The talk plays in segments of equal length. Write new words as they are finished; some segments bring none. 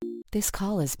This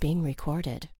call is being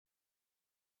recorded.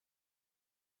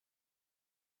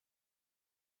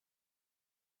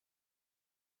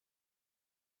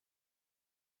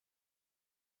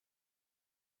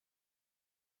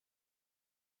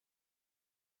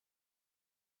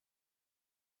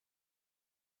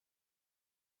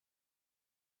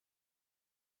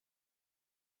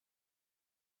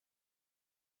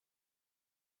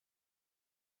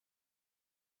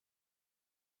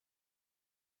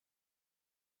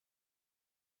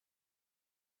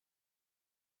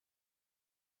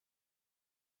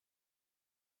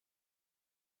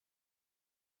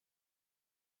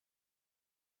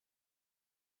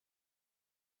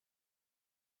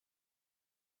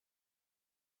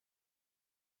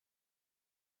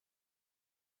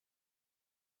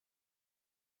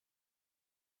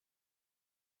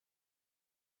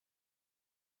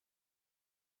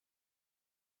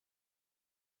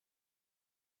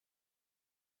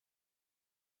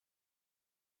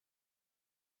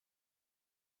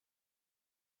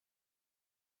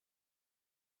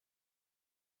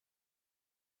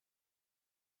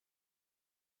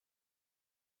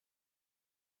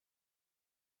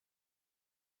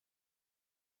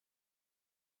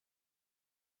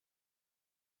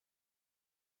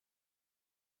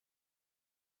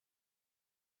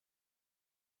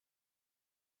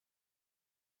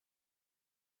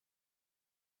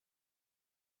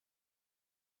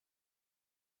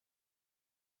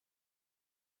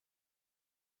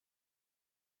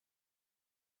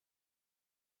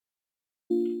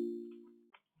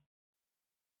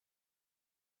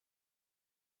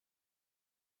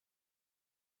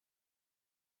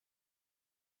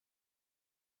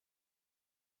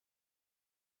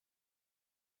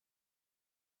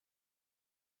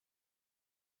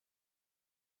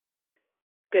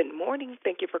 Good morning.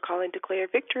 Thank you for calling Declare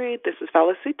Victory. This is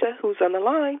Felicita. Who's on the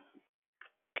line?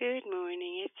 Good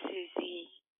morning. It's Susie.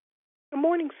 Good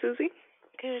morning, Susie.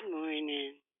 Good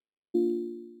morning.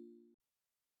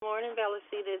 Good morning,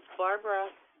 Felicita. It's Barbara.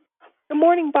 Good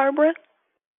morning, Barbara.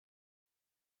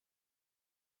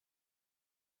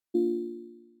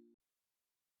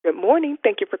 Good morning.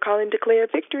 Thank you for calling Declare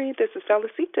Victory. This is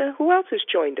Felicita. Who else has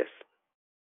joined us?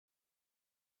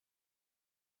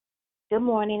 Good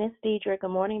morning, it's Deidre. Good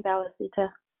morning,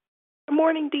 Felicita. Good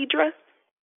morning, Deidre.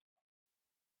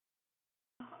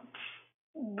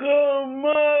 Good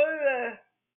morning,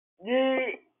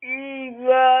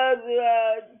 Deidre.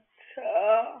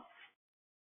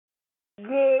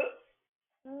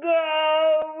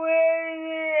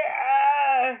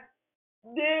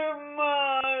 Good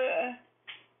morning.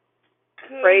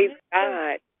 Praise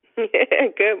God.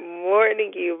 Good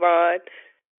morning, Yvonne.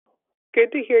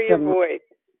 Good to hear your voice.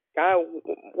 God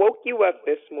woke you up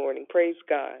this morning. Praise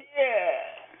God.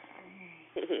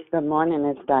 Yeah. Good morning,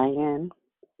 it's Diane.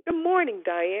 Good morning,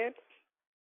 Diane.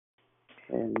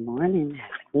 Good morning,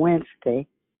 it's Wednesday.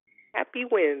 Happy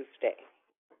Wednesday.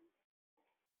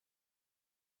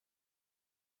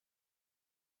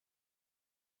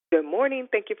 Good morning.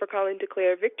 Thank you for calling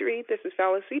Declare Victory. This is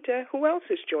Felicita. Who else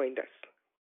has joined us?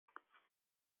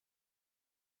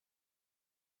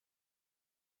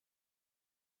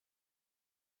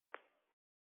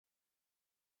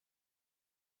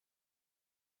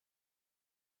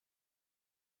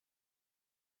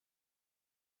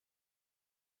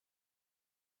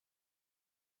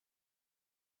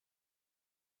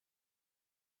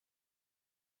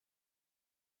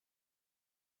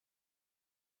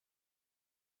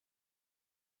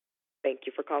 Thank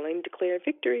you for calling Declare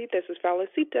Victory. This is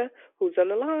Felicita. Who's on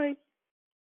the line?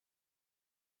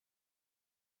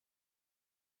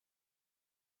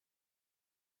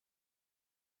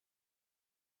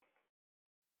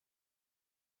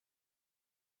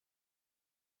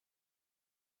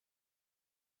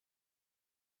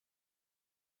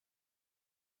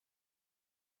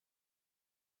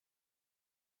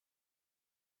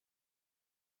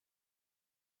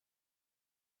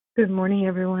 Good morning,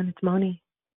 everyone. It's Moni.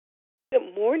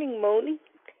 Good morning, Moni.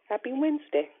 Happy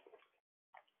Wednesday.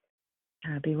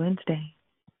 Happy Wednesday.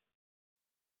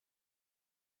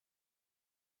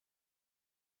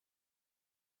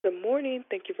 Good morning.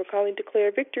 Thank you for calling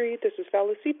Declare Victory. This is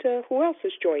Felicita. Who else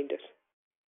has joined us?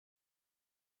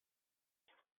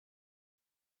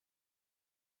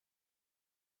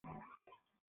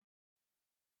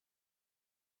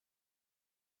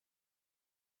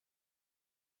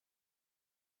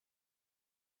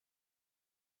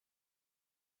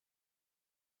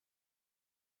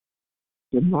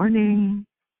 Good morning.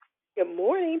 Good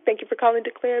morning. Thank you for calling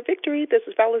Declare Victory. This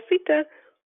is Felicita.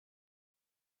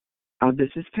 This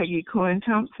is Peggy Cohen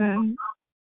Thompson.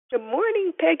 Good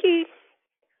morning, Peggy.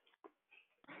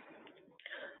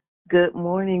 Good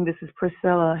morning. This is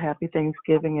Priscilla. Happy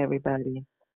Thanksgiving, everybody.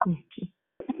 Good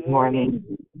morning.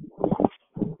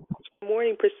 Good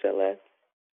morning, Priscilla.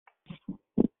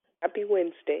 Happy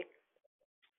Wednesday.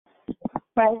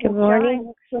 Good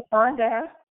morning, Shonda.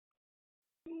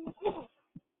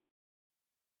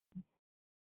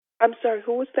 I'm sorry,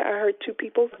 who was that? I heard two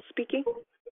people speaking.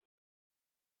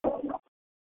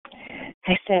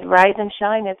 I said, rise and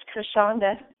shine. It's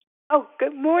Krishanda. Oh,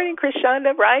 good morning,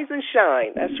 Krishanda. Rise and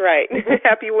shine. That's right.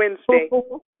 Happy Wednesday.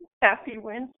 Happy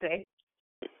Wednesday.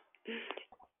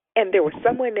 And there was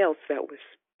someone else that was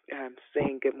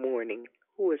saying good morning.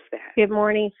 Who was that? Good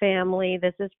morning, family.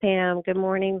 This is Pam. Good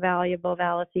morning, valuable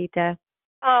Valicita.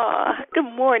 Good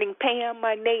morning, Pam,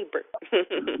 my neighbor.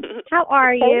 How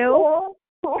are you?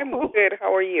 I'm good.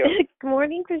 How are you? Good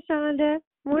morning, Krishanda.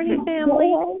 Morning,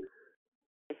 family.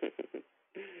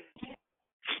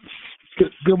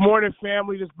 Good morning,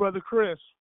 family. This is Brother Chris.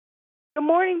 Good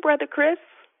morning, Brother Chris.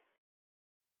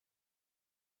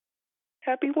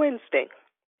 Happy Wednesday.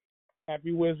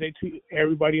 Happy Wednesday to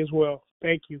everybody as well.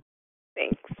 Thank you.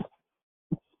 Thanks.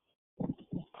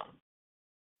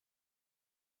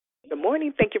 Good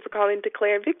morning. Thank you for calling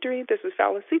Declare Victory. This is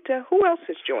Valicita. Who else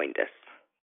has joined us?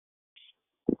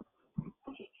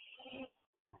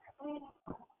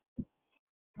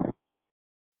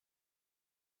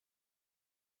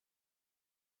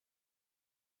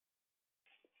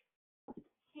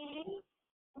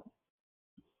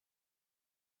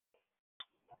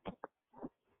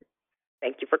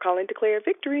 Thank you for calling Declare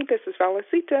Victory. This is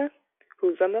Valicita.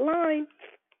 Who's on the line?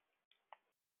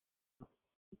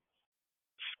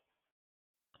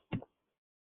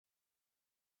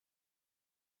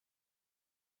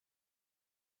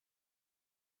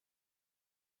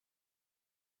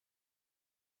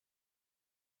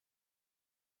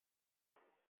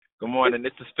 Good morning.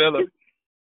 This is Philip.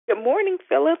 Good morning,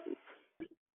 Philip.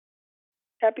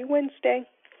 Happy Wednesday.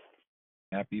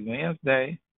 Happy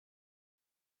Wednesday.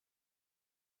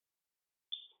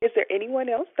 Is there anyone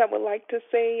else that would like to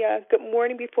say good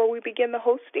morning before we begin the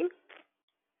hosting?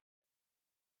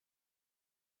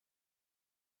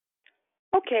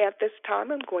 Okay, at this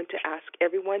time, I'm going to ask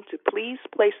everyone to please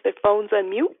place their phones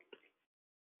on mute.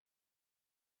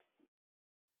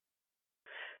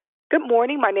 Good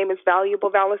morning. My name is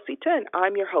Valuable Valicita, and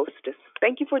I'm your hostess.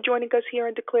 Thank you for joining us here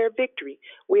on Declare Victory.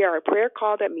 We are a prayer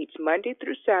call that meets Monday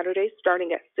through Saturday,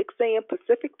 starting at 6 a.m.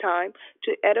 Pacific time,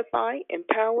 to edify,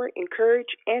 empower,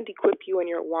 encourage, and equip you in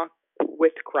your walk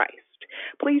with Christ.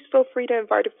 Please feel free to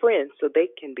invite a friend so they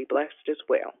can be blessed as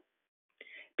well.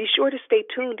 Be sure to stay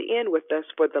tuned in with us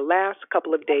for the last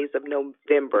couple of days of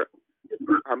November.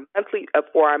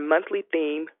 For our monthly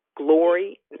theme,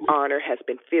 Glory and Honor, has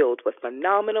been filled with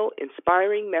phenomenal,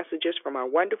 inspiring messages from our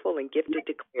wonderful and gifted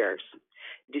declarers.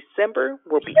 December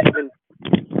will be even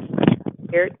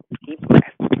prepared to be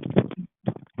blessed.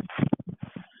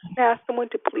 Ask someone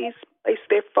to please place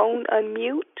their phone on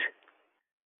mute.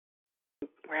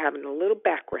 We're having a little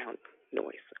background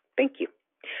noise. Thank you.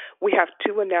 We have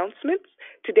two announcements.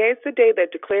 Today is the day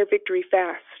that Declare Victory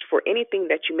fasts for anything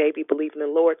that you may be believing the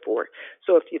Lord for.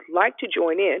 So if you'd like to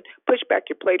join in, push back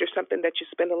your plate or something that you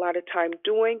spend a lot of time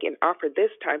doing and offer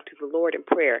this time to the Lord in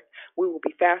prayer. We will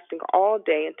be fasting all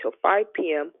day until 5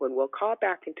 p.m. when we'll call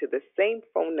back into the same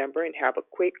phone number and have a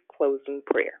quick closing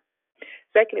prayer.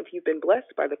 Second, if you've been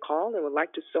blessed by the call and would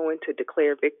like to sow into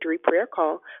Declare Victory prayer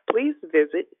call, please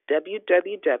visit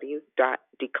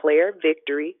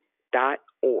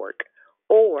www.declarevictory.org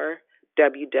or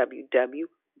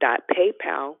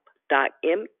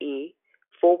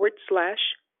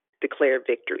www.paypal.me/Declare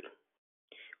Victory.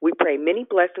 We pray many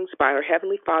blessings by our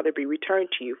Heavenly Father be returned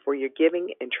to you for your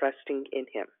giving and trusting in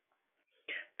Him.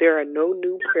 There are no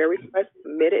new prayer requests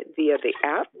submitted via the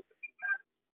app.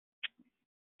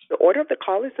 The order of the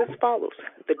call is as follows.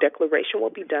 The declaration will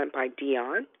be done by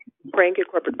Dion. Praying and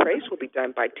corporate praise will be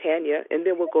done by Tanya, and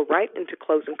then we'll go right into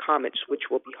closing comments, which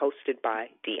will be hosted by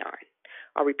Dion.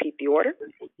 I'll repeat the order.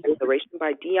 Declaration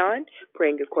by Dion,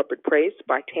 praying and corporate praise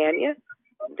by Tanya,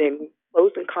 then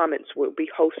closing comments will be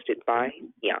hosted by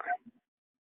Dion.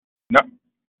 No,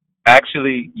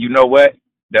 actually, you know what?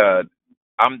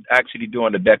 I'm actually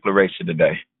doing the declaration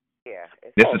today. Yeah.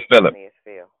 This is Philip.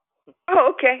 Oh,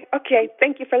 okay. Okay.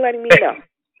 Thank you for letting me know.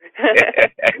 I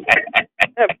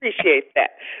appreciate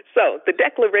that. So the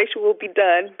declaration will be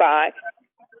done by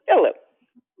Philip,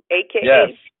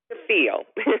 a.k.a. Phil.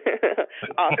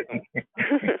 Awesome.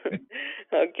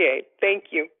 Okay.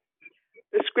 Thank you.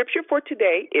 The scripture for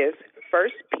today is 1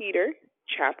 Peter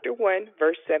chapter 1,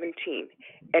 verse 17.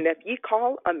 And if ye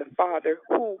call on the Father,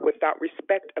 who without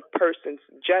respect of persons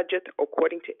judgeth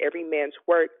according to every man's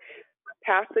work,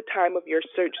 Pass the time of your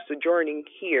sojourning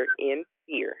here in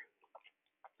fear.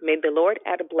 May the Lord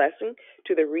add a blessing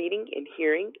to the reading and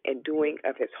hearing and doing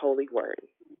of his holy word.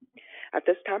 At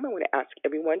this time, I want to ask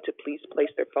everyone to please place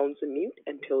their phones on mute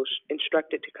until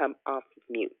instructed to come off of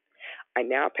mute. I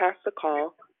now pass the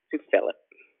call to Philip.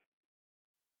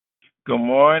 Good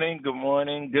morning, good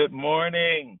morning, good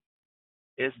morning.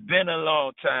 It's been a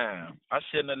long time. I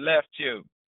shouldn't have left you.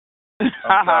 I'm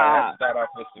sorry. I had to start off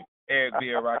with some Eric B.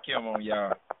 and Rakim on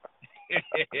y'all.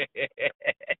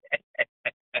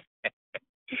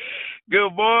 Good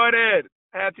morning.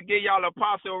 I had to get y'all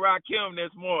Apostle Rakim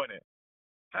this morning.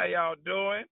 How y'all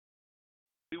doing?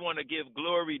 We want to give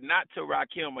glory not to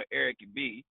Rakim or Eric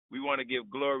B. We want to give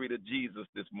glory to Jesus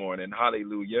this morning.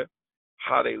 Hallelujah.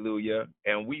 Hallelujah.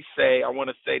 And we say, I want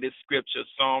to say this scripture,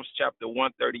 Psalms chapter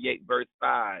 138, verse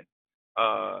 5.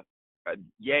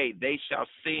 Yea, they shall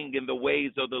sing in the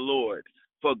ways of the Lord,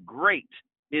 for great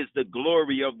is the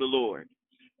glory of the Lord.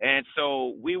 And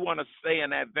so we want to say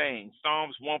in that vein,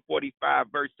 Psalms 145,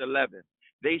 verse 11,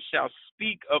 they shall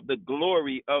speak of the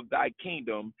glory of thy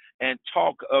kingdom and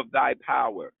talk of thy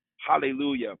power.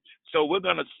 Hallelujah. So we're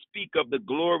going to speak of the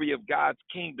glory of God's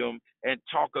kingdom and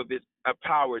talk of his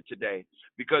power today,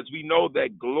 because we know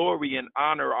that glory and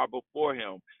honor are before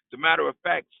him. As a matter of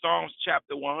fact, Psalms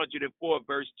chapter 104,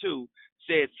 verse 2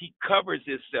 says he covers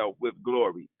himself with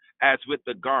glory as with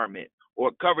the garment,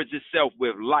 or covers itself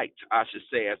with light, I should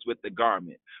say, as with the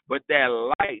garment. But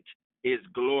that light is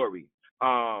glory.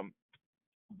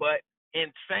 But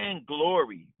in saying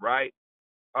glory, right,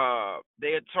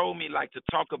 they had told me like to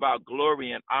talk about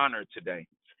glory and honor today.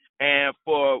 And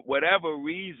for whatever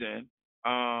reason,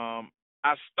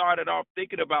 I started off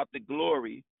thinking about the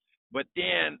glory, but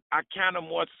then I kind of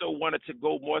more so wanted to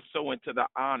go more so into the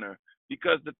honor,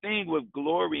 because the thing with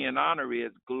glory and honor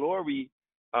is glory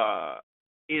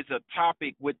is a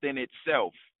topic within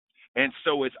itself, and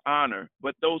so is honor.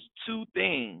 But those two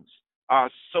things are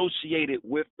associated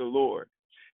with the Lord.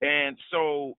 And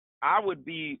so I would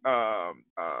be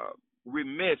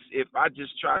remiss if I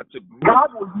just tried to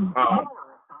group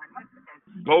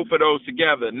both of those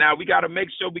together. Now, we got to make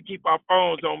sure we keep our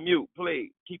phones on mute.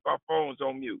 Please, keep our phones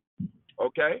on mute,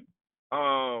 okay?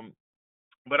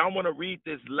 But I want to read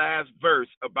this last verse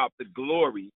about the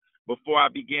glory before I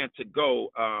begin to go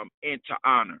into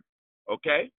honor,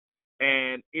 okay?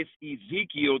 And it's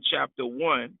Ezekiel chapter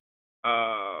 1,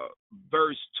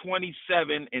 verse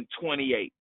 27 and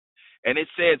 28. And it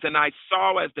says, and I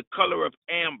saw as the color of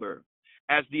amber,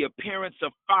 as the appearance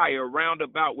of fire round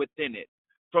about within it,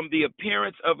 from the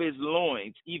appearance of his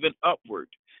loins even upward,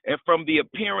 and from the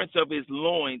appearance of his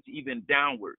loins even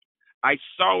downward. I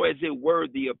saw as it were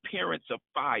the appearance of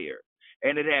fire,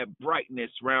 and it had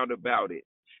brightness round about it,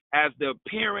 as the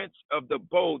appearance of the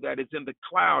bow that is in the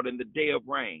cloud in the day of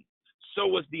rain. So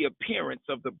was the appearance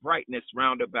of the brightness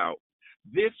round about.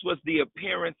 This was the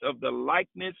appearance of the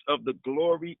likeness of the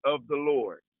glory of the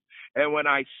Lord. And when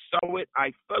I saw it,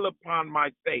 I fell upon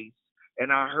my face,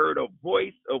 and I heard a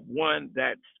voice of one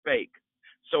that spake.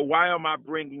 So why am I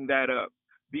bringing that up?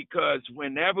 Because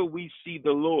whenever we see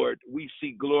the Lord, we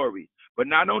see glory. But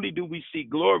not only do we see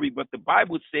glory, but the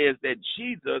Bible says that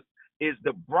Jesus is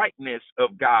the brightness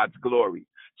of God's glory.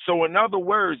 So in other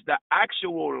words, the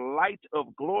actual light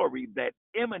of glory that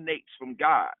emanates from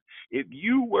God. If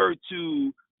you were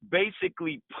to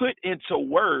basically put into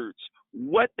words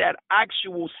what that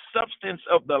actual substance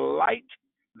of the light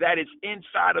that is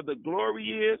inside of the glory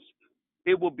is,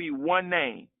 it will be one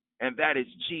name, and that is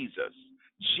Jesus.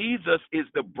 Jesus is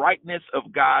the brightness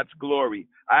of God's glory.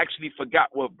 I actually forgot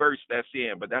what verse that's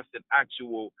in, but that's an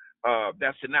actual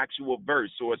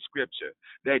verse or a scripture,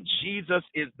 that Jesus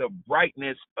is the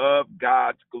brightness of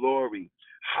God's glory.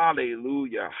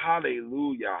 Hallelujah,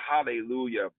 hallelujah,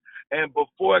 hallelujah. And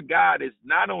before God is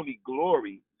not only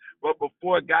glory, but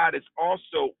before God is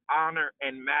also honor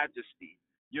and majesty.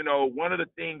 You know, one of the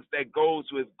things that goes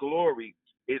with glory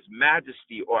is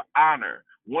majesty or honor.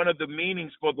 One of the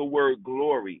meanings for the word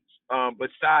glory,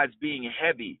 besides being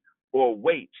heavy or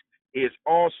weight, is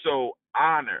also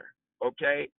honor.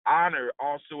 Okay, honor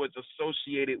also is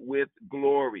associated with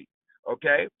glory.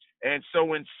 Okay, and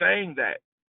so in saying that,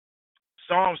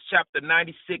 Psalms chapter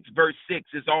 96, verse 6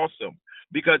 is awesome,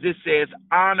 because it says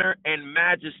honor and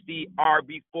majesty are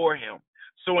before him.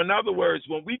 So in other words,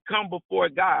 when we come before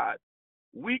God,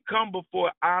 we come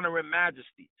before honor and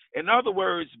majesty. In other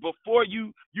words, before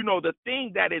you know, the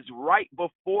thing that is right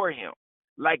before him.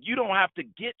 Like, you don't have to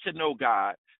get to know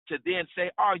God to then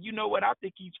say, oh, you know what, I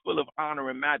think he's full of honor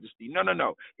and majesty.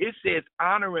 No. It says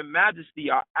honor and majesty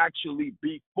are actually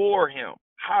before him.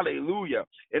 Hallelujah.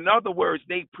 In other words,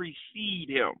 they precede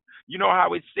him. You know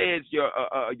how it says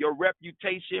your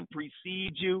reputation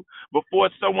precedes you before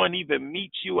someone even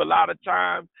meets you. A lot of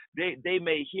times they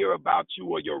may hear about you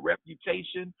or your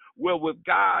reputation. Well, with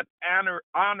God,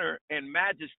 honor and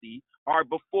majesty are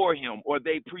before him, or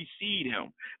they precede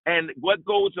him. And what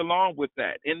goes along with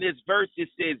that? In this verse, it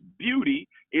says beauty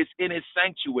is in his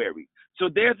sanctuary. So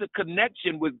there's a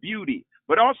connection with beauty.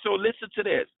 But also listen to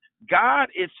this. God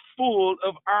is full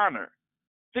of honor.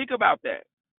 Think about that.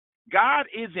 God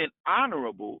isn't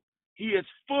honorable. He is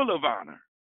full of honor.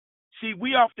 See,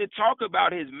 we often talk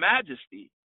about his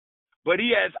majesty, but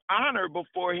he has honor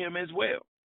before him as well.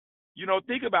 You know,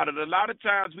 think about it. A lot of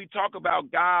times we talk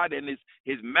about God and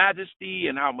his majesty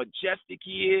and how majestic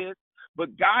he is,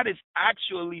 but God is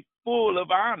actually full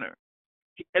of honor.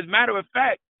 As a matter of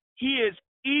fact, he is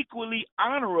equally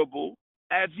honorable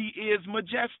as he is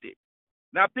majestic.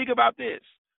 Now think about this.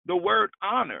 The word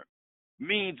honor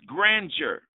means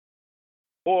grandeur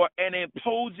or an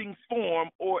imposing form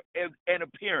or an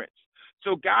appearance.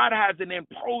 So God has an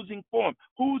imposing form.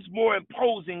 Who's more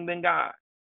imposing than God?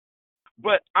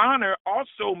 But honor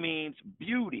also means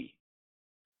beauty.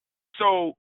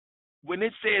 So when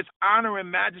it says honor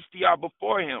and majesty are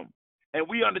before him, and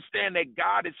we understand that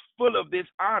God is full of this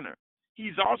honor,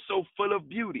 he's also full of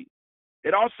beauty.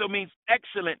 It also means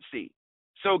excellency.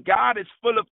 So God is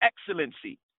full of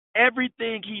excellency.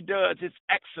 Everything he does is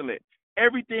excellent.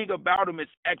 Everything about him is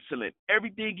excellent.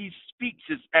 Everything he speaks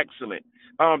is excellent.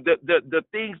 The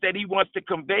things that he wants to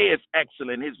convey is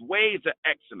excellent. His ways are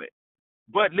excellent.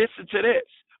 But listen to this.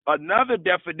 Another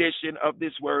definition of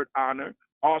this word honor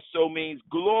also means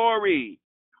glory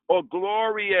or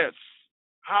glorious.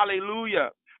 Hallelujah.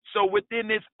 So within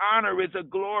this honor is a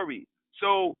glory.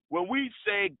 So when we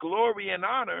say glory and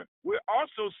honor, we're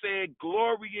also saying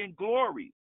glory and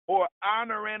glory, or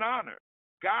honor and honor.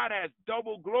 God has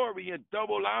double glory and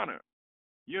double honor.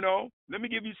 You know, let me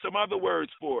give you some other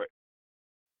words for it.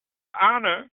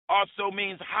 Honor also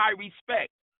means high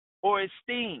respect or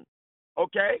esteem.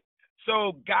 Okay?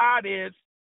 So God is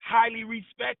highly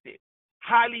respected,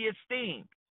 highly esteemed.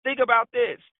 Think about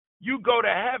this. You go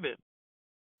to heaven.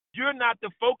 You're not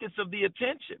the focus of the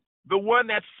attention. The one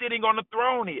that's sitting on the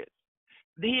throne is.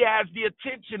 He has the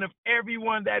attention of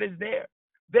everyone that is there.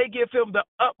 They give him the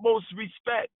utmost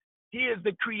respect. He is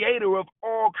the creator of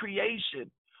all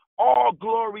creation. All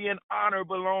glory and honor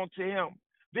belong to him.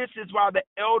 This is why the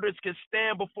elders can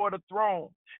stand before the throne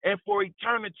and for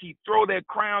eternity throw their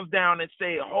crowns down and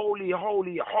say, holy,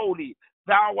 holy, holy,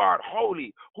 thou art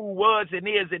holy, who was and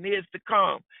is to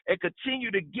come, and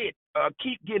continue to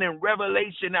keep getting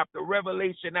revelation after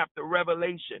revelation after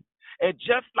revelation. And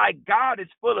just like God is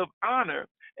full of honor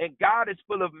and God is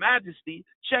full of majesty,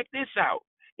 check this out.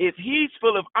 If he's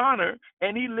full of honor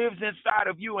and he lives inside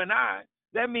of you and I,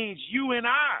 that means you and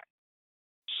I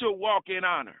should walk in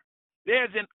honor. There's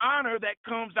an honor that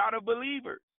comes out of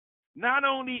believers. Not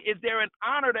only is there an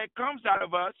honor that comes out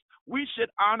of us, we should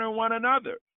honor one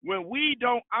another. When we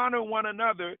don't honor one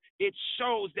another, it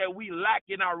shows that we lack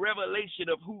in our revelation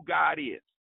of who God is.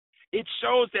 It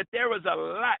shows that there is a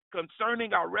lack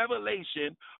concerning our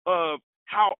revelation of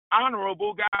how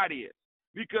honorable God is.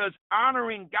 Because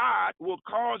honoring God will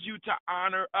cause you to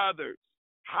honor others.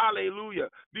 Hallelujah.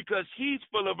 Because he's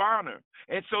full of honor.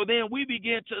 And so then we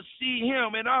begin to see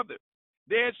him in others.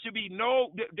 There should be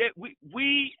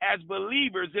we as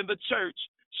believers in the church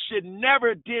should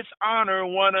never dishonor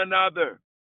one another.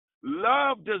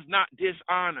 Love does not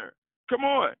dishonor. Come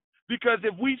on. Because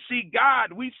if we see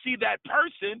God, we see that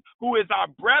person who is our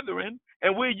brethren,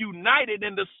 and we're united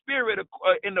in the spirit,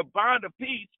 in the bond of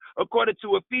peace, according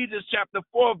to Ephesians chapter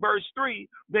 4, verse 3,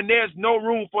 then there's no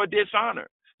room for dishonor.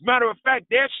 As a matter of fact,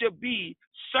 there should be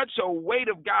such a weight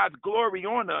of God's glory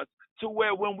on us to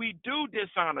where when we do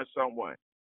dishonor someone,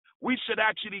 we should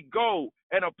actually go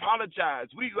and apologize.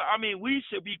 We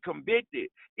should be convicted,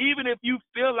 even if you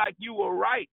feel like you were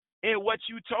right in what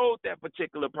you told that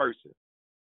particular person.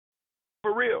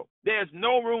 For real, there's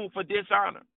no room for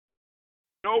dishonor.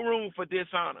 No room for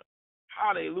dishonor.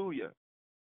 Hallelujah.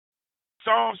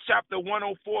 Psalms chapter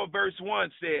 104, verse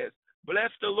 1 says, bless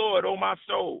the Lord, O my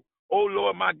soul. O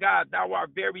Lord, my God, thou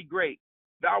art very great.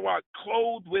 Thou art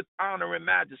clothed with honor and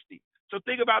majesty. So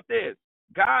think about this.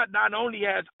 God not only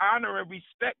has honor and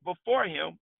respect before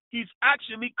him, he's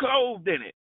actually clothed in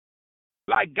it.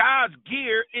 Like God's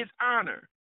gear is honor.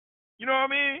 You know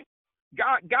what I mean?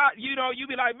 God, you know, you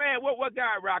be like, man, what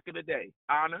God rocking today?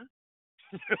 Honor.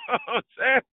 You know what I'm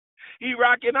saying? He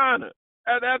rocking honor.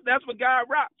 That's what God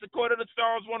rocks, according to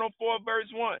Psalms 104, verse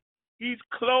 1. He's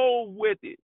clothed with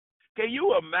it. Can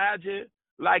you imagine,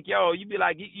 Like, yo, you be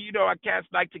like, I cats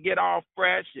like to get all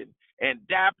fresh and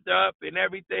dapped up and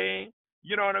everything.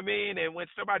 You know what I mean? And when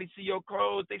somebody see your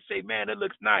clothes, they say, man, it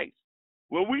looks nice.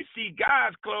 When we see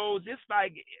God's clothes, it's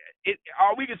like,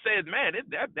 all we can say is, man,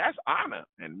 that's honor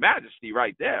and majesty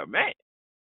right there, man.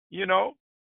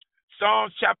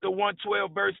 Psalms chapter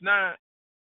 112, verse 9.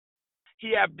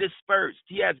 He hath dispersed,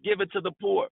 he has given to the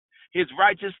poor. His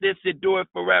righteousness endureth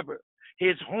forever.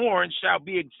 His horn shall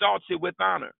be exalted with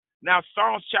honor. Now,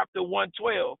 Psalms chapter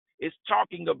 112 is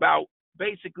talking about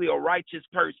basically a righteous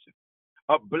person,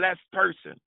 a blessed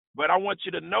person. But I want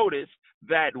you to notice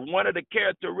that one of the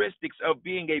characteristics of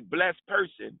being a blessed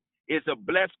person is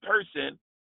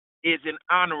an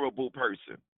honorable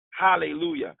person.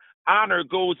 Hallelujah. Honor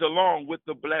goes along with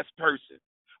the blessed person.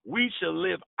 We should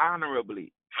live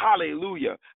honorably.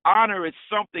 Hallelujah. Honor is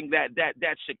something that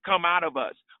should come out of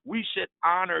us. We should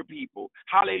honor people.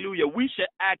 Hallelujah. We should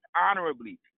act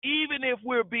honorably. Even if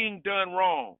we're being done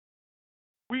wrong,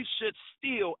 we should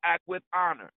still act with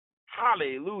honor.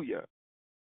 Hallelujah.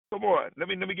 Come on. Let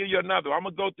me give you another. I'm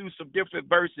going to go through some different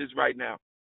verses right now.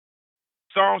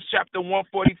 Psalms chapter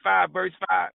 145, verse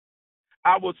 5.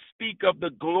 I will speak of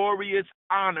the glorious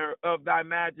honor of thy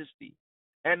majesty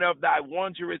and of thy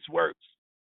wondrous works.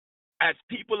 As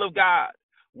people of God,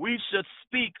 we should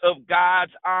speak of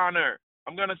God's honor.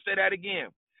 I'm going to say that again.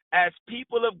 As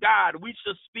people of God, we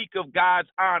should speak of God's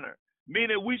honor,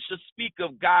 meaning we should speak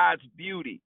of God's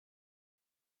beauty.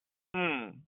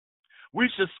 We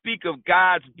should speak of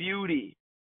God's beauty.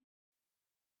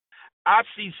 I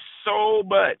see so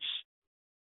much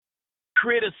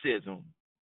criticism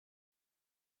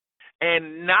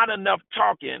and not enough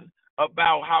talking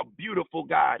about how beautiful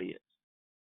God is.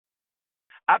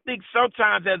 I think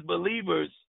sometimes as believers,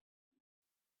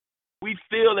 we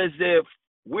feel as if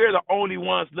we're the only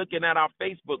ones looking at our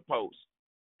Facebook posts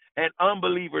and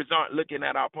unbelievers aren't looking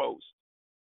at our posts.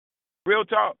 Real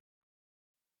talk.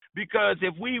 Because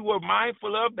if we were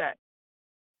mindful of that,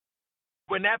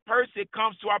 when that person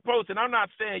comes to our post, and I'm not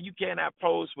saying you can't have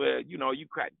posts where, you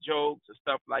crack jokes or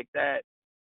stuff like that,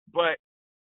 but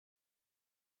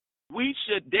we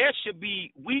should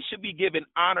be giving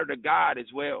honor to God as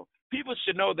well. People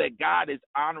should know that God is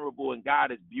honorable and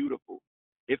God is beautiful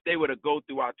if they were to go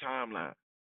through our timeline.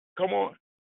 Come on.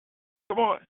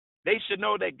 They should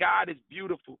know that God is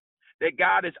beautiful, that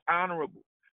God is honorable.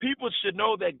 People should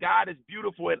know that God is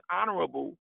beautiful and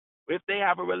honorable if they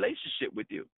have a relationship with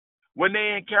you, when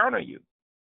they encounter you.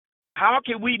 How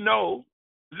can we know?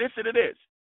 Listen to this.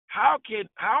 How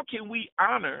can we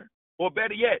honor, or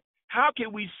better yet, how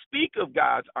can we speak of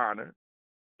God's honor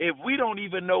if we don't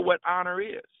even know what honor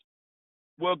is?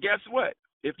 Well, guess what?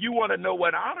 If you want to know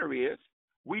what honor is,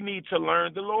 we need to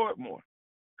learn the Lord more.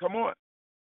 Come on.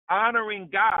 Honoring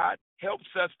God helps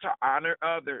us to honor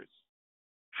others.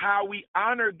 How we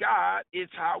honor God is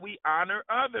how we honor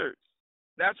others.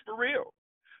 That's for real.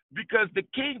 Because the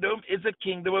kingdom is a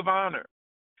kingdom of honor.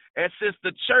 And since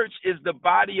the church is the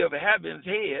body of heaven's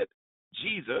head,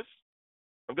 Jesus,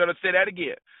 I'm going to say that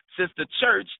again. Since the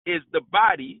church is the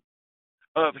body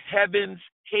of heaven's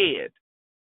head,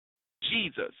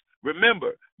 Jesus.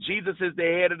 Remember, Jesus is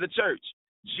the head of the church.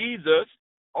 Jesus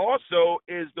also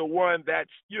is the one that's,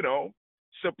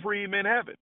 supreme in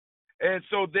heaven. And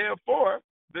so therefore,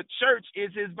 the church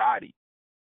is his body.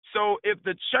 So if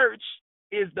the church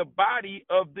is the body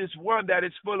of this one that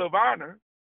is full of honor,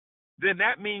 then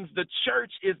that means the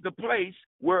church is the place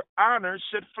where honor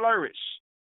should flourish.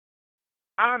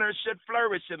 Honor should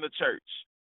flourish in the church.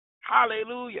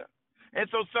 Hallelujah. And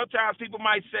so sometimes people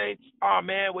might say, oh,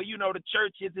 man, well, the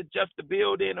church isn't just a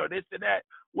building or this and that.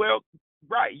 Well,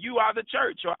 right, you are the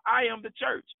church, or I am the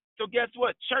church. So guess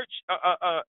what? Church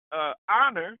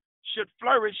honor should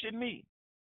flourish in me.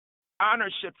 Honor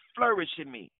should flourish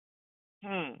in me.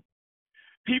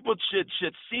 People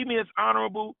should see me as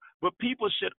honorable, but people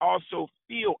should also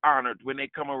feel honored when they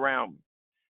come around me.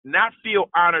 Not feel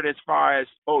honored as far as,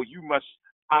 oh, you must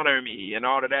honor me and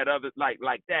all of that other like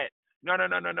that. No.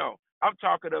 I'm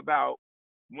talking about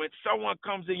when someone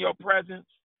comes in your presence,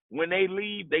 when they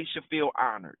leave, they should feel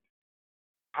honored.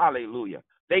 Hallelujah.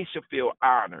 They should feel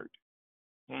honored.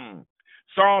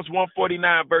 Psalms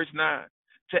 149, verse 9.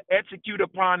 To execute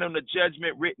upon them the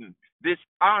judgment written, this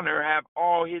honor have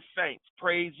all his saints.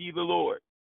 Praise ye the Lord.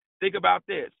 Think about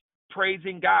this.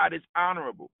 Praising God is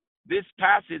honorable. This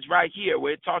passage right here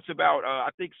where it talks about, I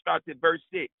think starts at verse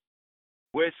 6,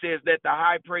 where it says that the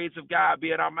high praise of God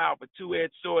be in our mouth, a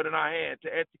two-edged sword in our hand, to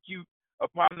execute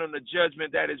upon them the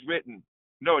judgment that is written.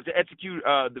 No, to execute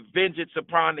the vengeance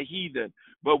upon the heathen.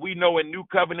 But we know in New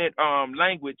Covenant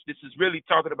language, this is really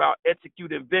talking about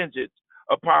executing vengeance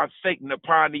upon Satan,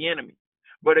 upon the enemy.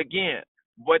 But again,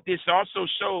 what this also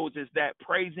shows is that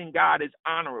praising God is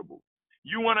honorable.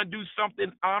 You want to do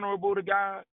something honorable to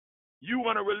God? You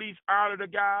want to release honor to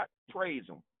God? Praise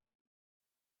Him.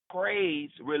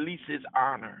 Praise releases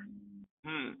honor.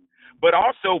 But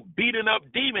also, beating up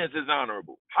demons is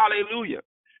honorable. Hallelujah.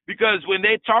 Because when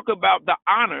they talk about the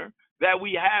honor that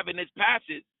we have in this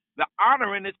passage, the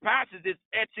honor in this passage is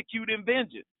executing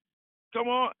vengeance. Come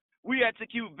on. We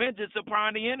execute vengeance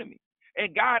upon the enemy.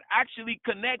 And God actually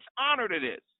connects honor to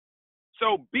this.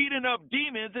 So beating up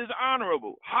demons is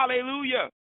honorable. Hallelujah.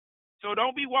 So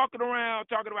don't be walking around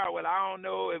talking about, well, I don't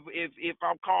know if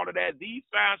I'm called to that. These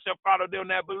signs shall follow them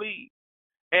that believe.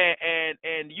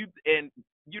 And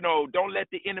you know, don't let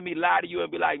the enemy lie to you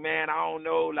and be like, man, I don't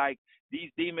know, like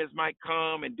these demons might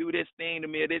come and do this thing to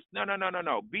me or this.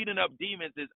 No. Beating up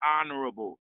demons is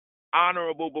honorable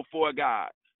before God.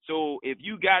 So if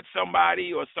you got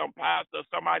somebody or some pastor or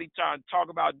somebody trying to talk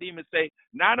about demons, say,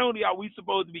 not only are we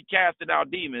supposed to be casting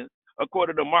out demons,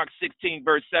 according to Mark 16,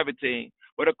 verse 17,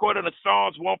 but according to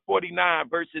Psalms 149,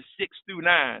 verses 6 through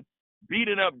 9,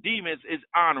 beating up demons is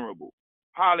honorable.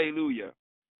 Hallelujah.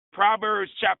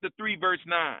 Proverbs chapter 3, verse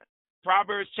 9.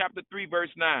 Proverbs chapter 3,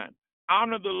 verse 9.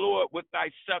 Honor the Lord with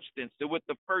thy substance and with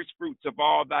the first fruits of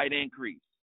all thine increase.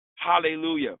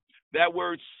 Hallelujah. That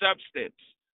word substance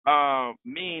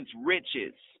means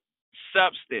riches,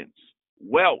 substance,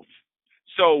 wealth.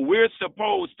 So we're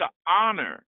supposed to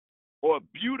honor or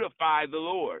beautify the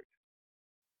Lord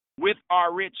with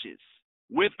our riches,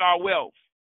 with our wealth,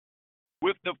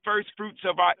 with the first fruits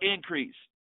of our increase.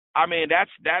 I mean,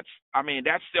 that's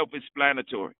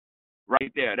self-explanatory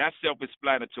right there. That's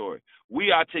self-explanatory.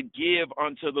 We are to give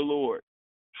unto the Lord.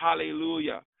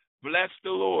 Hallelujah. Bless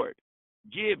the Lord.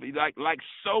 Give, like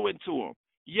sow into him.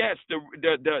 Yes,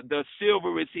 the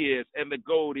silver is his and the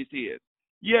gold is his.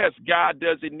 Yes, God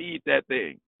doesn't need that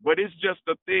thing, but it's just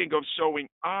a thing of showing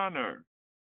honor.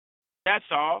 That's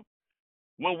all.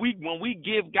 When we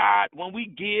give God, when we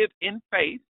give in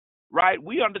faith, right,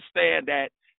 we understand that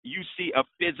you see a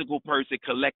physical person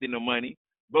collecting the money,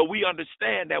 but we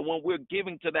understand that when we're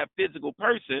giving to that physical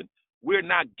person, we're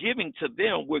not giving to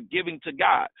them, we're giving to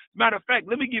God. Matter of fact,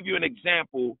 let me give you an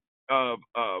example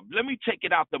let me take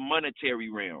it out the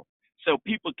monetary realm so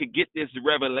people can get this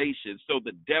revelation so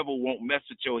the devil won't mess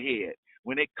with your head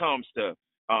when it comes to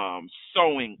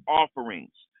sowing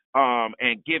offerings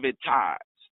and giving tithes,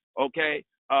 okay?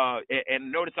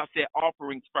 And notice I said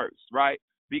offerings first, right?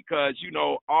 Because, you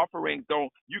know, offerings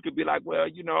you could be like, well,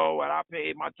 you know, I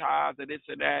paid my tithes and this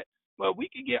and that. But we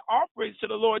can get offerings to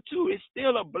the Lord too. It's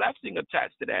still a blessing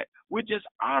attached to that. We're just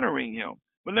honoring him.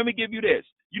 But let me give you this.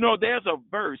 You know, there's a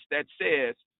verse that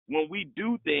says, when we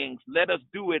do things, let us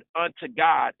do it unto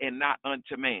God and not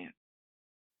unto man.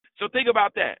 So think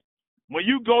about that. When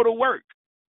you go to work,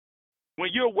 when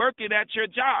you're working at your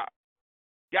job,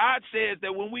 God says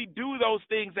that when we do those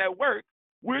things at work,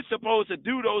 we're supposed to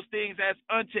do those things as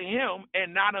unto him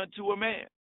and not unto a man.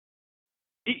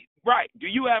 Right. Do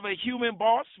you have a human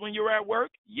boss when you're at work?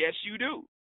 Yes, you do.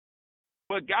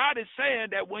 But God is saying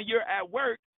that when you're at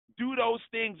work, do those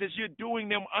things as you're doing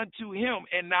them unto him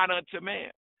and not unto man.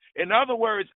 In other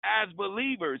words, as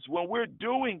believers, when we're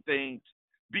doing things,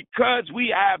 because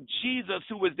we have Jesus,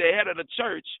 who is the head of the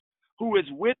church, who is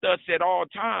with us at all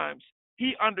times,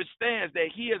 he understands that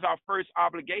he is our first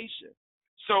obligation.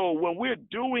 So when we're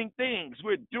doing things,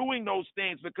 we're doing those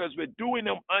things because we're doing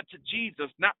them unto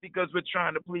Jesus, not because we're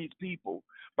trying to please people.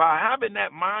 By having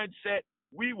that mindset,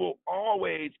 we will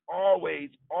always,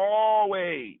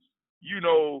 you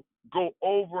know, go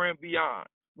over and beyond.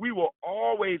 We will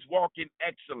always walk in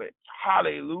excellence.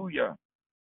 Hallelujah.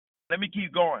 Let me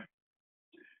keep going.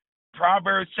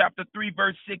 Proverbs chapter 3,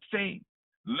 verse 16.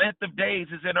 Length of days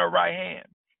is in her right hand,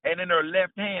 and in her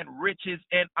left hand riches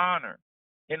and honor.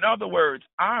 In other words,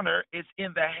 honor is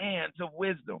in the hands of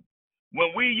wisdom. When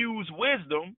we use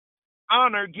wisdom,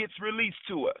 honor gets released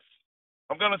to us.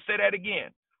 I'm going to say that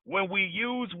again. When we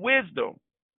use wisdom,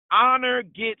 honor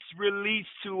gets released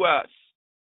to us.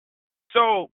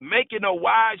 So making a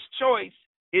wise choice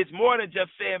is more than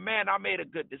just saying, man, I made a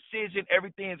good decision,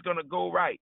 everything's going to go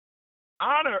right.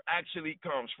 Honor actually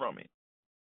comes from it.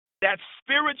 That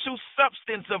spiritual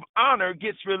substance of honor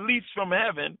gets released from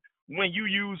heaven when you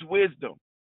use wisdom.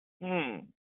 And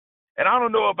I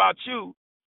don't know about you,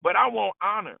 but I want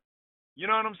honor. You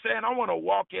know what I'm saying? I want to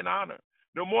walk in honor.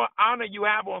 The more honor you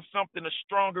have on something, the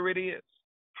stronger it is.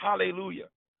 Hallelujah.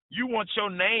 You want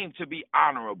your name to be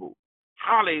honorable.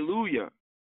 Hallelujah.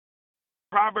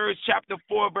 Proverbs chapter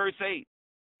 4, verse 8.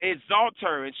 Exalt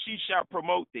her, and she shall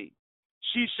promote thee.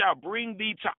 She shall bring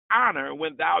thee to honor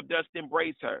when thou dost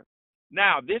embrace her.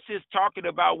 Now, this is talking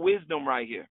about wisdom right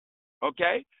here.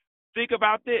 Okay? Think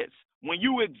about this. When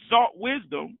you exalt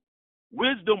wisdom,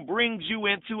 wisdom brings you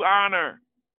into honor.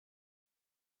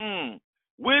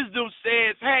 Wisdom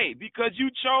says, hey, because you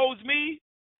chose me,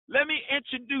 let me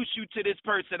introduce you to this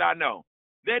person I know.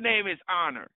 Their name is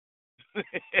honor.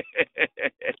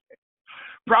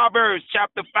 Proverbs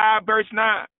chapter 5, verse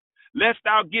 9. Lest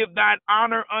thou give thine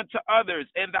honor unto others,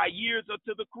 and thy years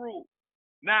unto the cruel.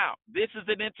 Now, this is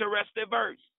an interesting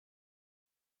verse.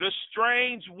 The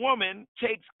strange woman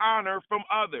takes honor from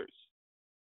others.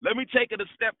 Let me take it a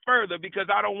step further because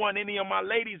I don't want any of my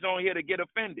ladies on here to get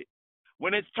offended.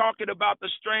 When it's talking about the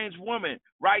strange woman,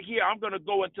 right here, I'm going to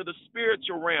go into the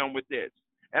spiritual realm with this.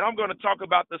 And I'm going to talk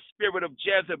about the spirit of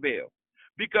Jezebel.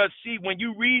 Because, see, when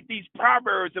you read these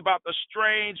proverbs about the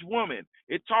strange woman,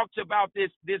 it talks about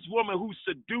this woman who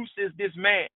seduces this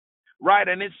man, right?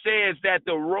 And it says that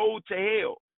the road to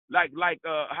hell, like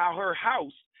how her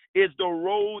house is the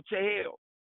road to hell.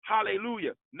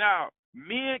 Hallelujah. Now,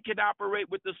 men can operate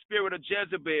with the spirit of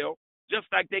Jezebel just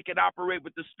like they can operate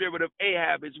with the spirit of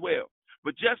Ahab as well.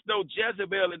 But just though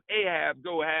Jezebel and Ahab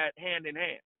go hand in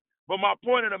hand. But my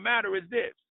point of the matter is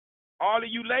this. All of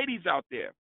you ladies out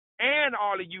there and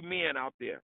all of you men out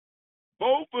there,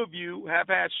 both of you have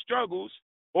had struggles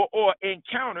or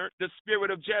encountered the spirit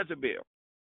of Jezebel,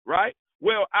 right?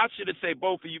 Well, I should have said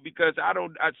both of you because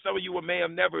some of you may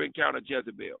have never encountered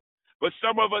Jezebel. But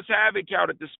some of us have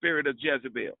encountered the spirit of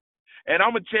Jezebel. And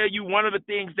I'm going to tell you one of the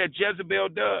things that Jezebel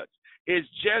does is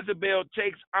Jezebel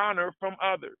takes honor from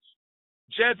others.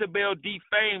 Jezebel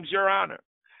defames your honor.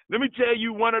 Let me tell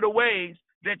you one of the ways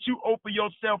that you open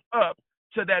yourself up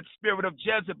to that spirit of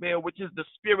Jezebel, which is the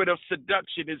spirit of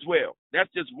seduction as well.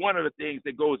 That's just one of the things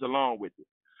that goes along with it.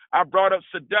 I brought up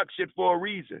seduction for a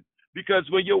reason, because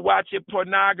when you're watching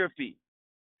pornography,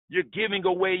 you're giving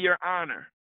away your honor.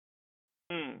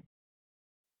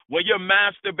 When you're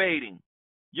masturbating,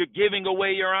 you're giving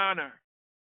away your honor.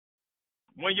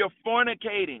 When you're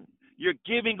fornicating, you're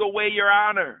giving away your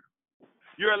honor.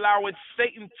 You're allowing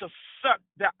Satan to suck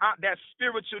that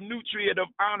spiritual nutrient of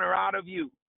honor out of you.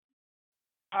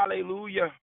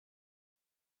 Hallelujah.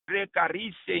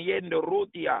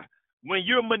 When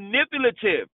you're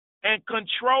manipulative and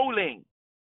controlling,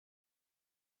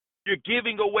 you're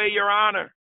giving away your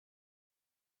honor.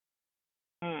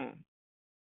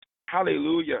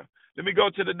 Hallelujah. Let me go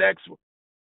to the next one.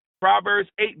 Proverbs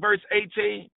 8, verse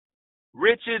 18.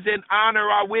 Riches and honor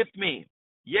are with me.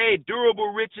 Yea,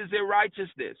 durable riches and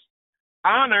righteousness.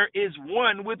 Honor is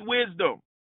one with wisdom.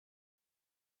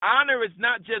 Honor is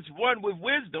not just one with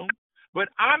wisdom, but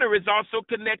honor is also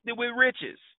connected with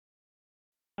riches.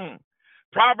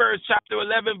 Proverbs chapter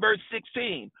 11, verse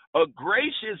 16. A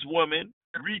gracious woman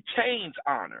retains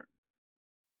honor.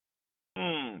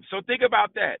 So think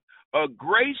about that. A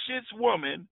gracious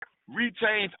woman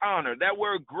retains honor. That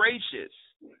word gracious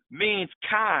means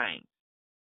kind.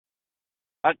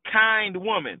 A kind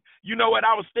woman. You know what?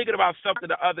 I was thinking about something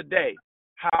the other day.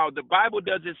 How the Bible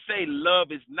doesn't say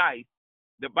love is nice.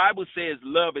 The Bible says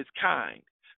love is kind.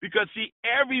 Because, see,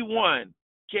 everyone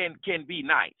can be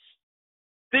nice.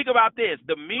 Think about this.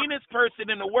 The meanest person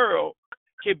in the world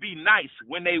can be nice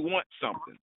when they want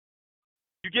something.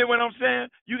 You get what I'm saying?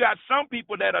 You got some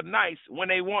people that are nice when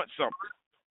they want something.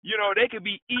 You know, they could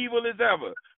be evil as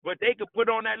ever, but they could put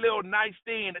on that little nice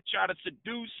thing to try to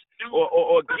seduce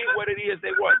or get what it is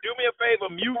they want. Do me a favor,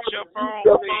 mute your phone,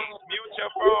 please. Mute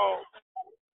your phone.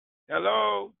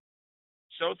 Hello?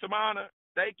 Show some honor.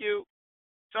 Thank you.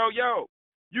 So,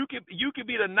 you can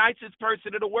be the nicest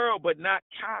person in the world, but not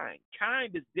kind.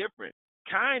 Kind is different.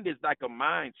 Kind is like a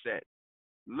mindset.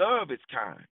 Love is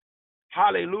kind.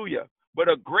 Hallelujah. But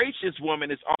a gracious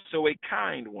woman is also a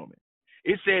kind woman.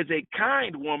 It says a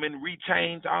kind woman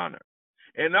retains honor.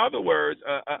 In other words,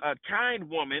 a kind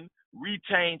woman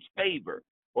retains favor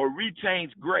or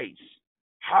retains grace.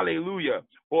 Hallelujah.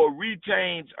 Or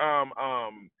retains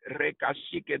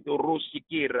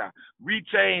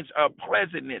retains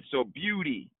pleasantness or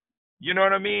beauty. You know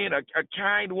what I mean? A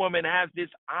kind woman has this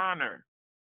honor.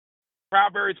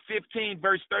 Proverbs 15,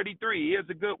 verse 33. Here's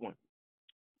a good one.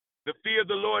 The fear of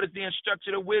the Lord is the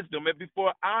instruction of wisdom, and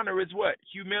before honor is what?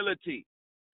 Humility.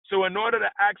 So in order to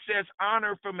access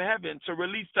honor from heaven to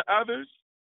release to others,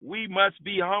 we must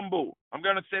be humble. I'm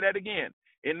going to say that again.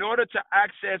 In order to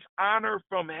access honor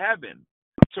from heaven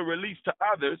to release to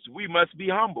others, we must be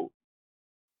humble.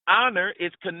 Honor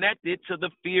is connected to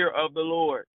the fear of the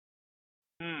Lord.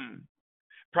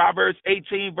 Proverbs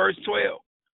 18, verse 12.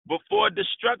 Before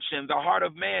destruction, the heart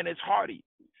of man is haughty,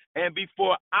 and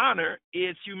before honor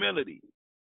is humility.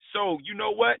 So, you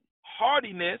know what?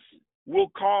 Haughtiness will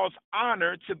cause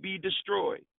honor to be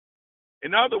destroyed.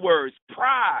 In other words,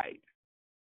 pride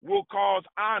will cause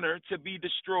honor to be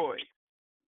destroyed.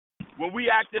 When we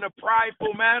act in a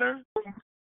prideful manner,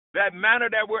 that manner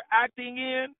that we're acting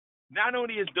in not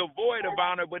only is devoid of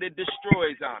honor, but it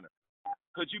destroys honor.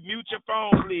 Could you mute your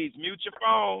phone, please? Mute your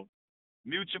phone.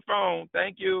 Mute your phone.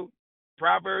 Thank you.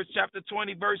 Proverbs chapter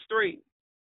 20, verse 3.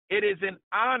 It is an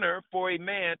honor for a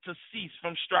man to cease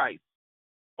from strife.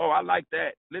 Oh, I like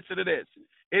that. Listen to this.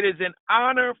 It is an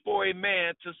honor for a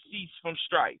man to cease from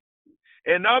strife.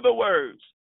 In other words,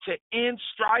 to end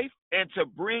strife and to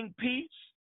bring peace,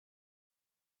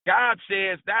 God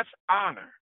says that's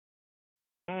honor.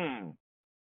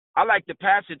 I like the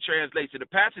Passion Translation. The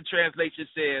Passion Translation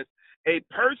says, a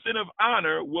person of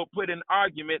honor will put an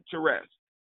argument to rest.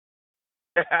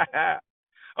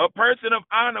 A person of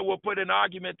honor will put an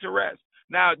argument to rest.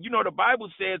 Now, you know, the Bible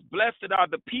says, blessed are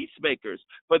the peacemakers,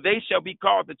 for they shall be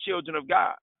called the children of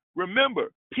God.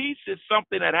 Remember, peace is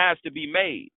something that has to be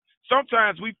made.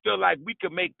 Sometimes we feel like we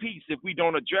can make peace if we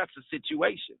don't address a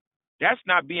situation. That's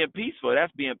not being peaceful.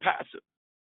 That's being passive.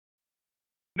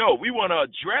 No, we want to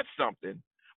address something,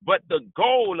 but the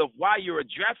goal of why you're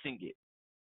addressing it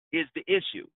is the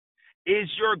issue. Is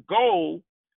your goal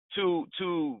to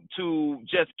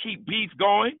just keep beef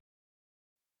going?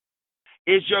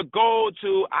 Is your goal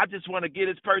to, I just want to get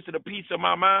this person a piece of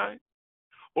my mind?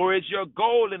 Or is your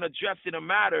goal in addressing a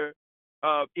matter,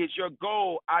 is your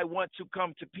goal, I want to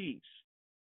come to peace?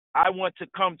 I want to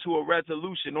come to a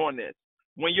resolution on this.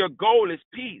 When your goal is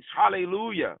peace,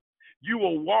 hallelujah, you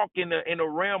will walk in the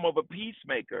realm of a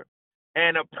peacemaker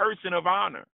and a person of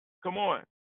honor. Come on.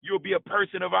 You'll be a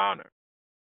person of honor.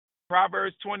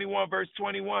 Proverbs 21, verse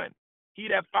 21. He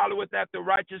that followeth after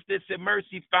righteousness and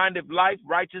mercy findeth life,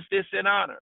 righteousness, and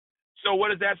honor. So what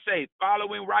does that say?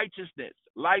 Following righteousness,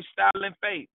 lifestyle, and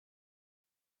faith,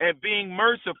 and being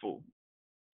merciful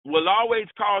will always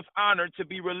cause honor to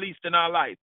be released in our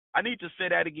life. I need to say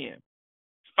that again.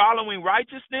 Following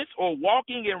righteousness or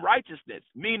walking in righteousness,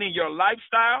 meaning your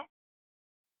lifestyle,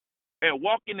 and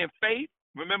walking in faith.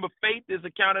 Remember, faith is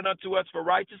accounted unto us for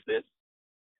righteousness.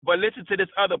 But listen to this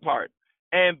other part.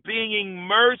 And being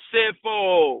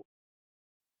merciful.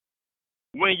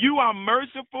 When you are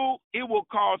merciful, it will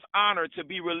cause honor to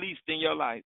be released in your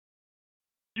life.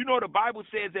 You know, the Bible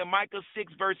says in Micah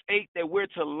 6, verse 8, that we're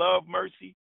to love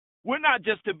mercy. We're not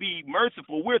just to be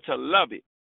merciful, we're to love it.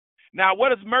 Now, what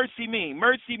does mercy mean?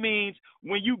 Mercy means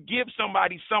when you give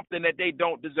somebody something that they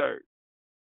don't deserve.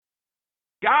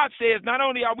 God says not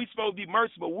only are we supposed to be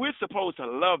merciful, we're supposed to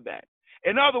love that.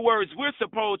 In other words, we're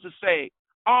supposed to say,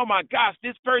 oh my gosh,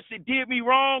 this person did me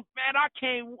wrong. Man, I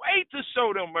can't wait to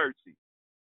show them mercy.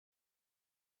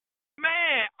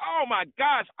 Man, oh my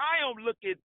gosh, I am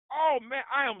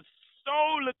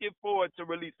so looking forward to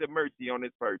releasing mercy on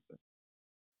this person.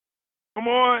 Come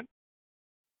on.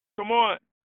 Come on.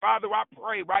 Father, I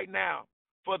pray right now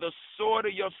for the sword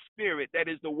of your spirit, that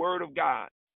is the word of God,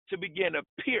 to begin to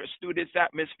pierce through this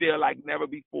atmosphere like never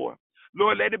before.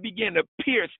 Lord, let it begin to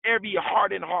pierce every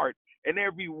hardened heart and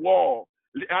every wall.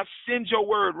 I send your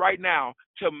word right now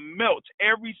to melt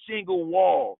every single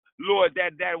wall, Lord,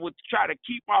 that would try to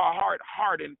keep our heart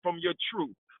hardened from your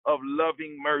truth of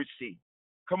loving mercy.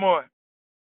 Come on.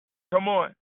 Come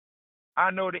on. I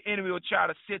know the enemy will try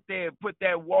to sit there and put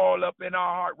that wall up in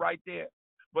our heart right there.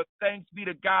 But thanks be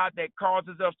to God that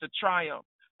causes us to triumph.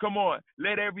 Come on,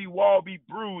 let every wall be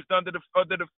bruised under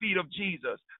the feet of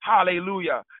Jesus.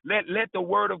 Hallelujah. Let the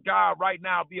word of God right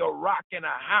now be a rock and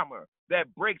a hammer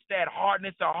that breaks that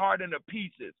hardness or heart into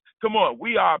pieces. Come on,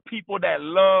 we are people that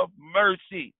love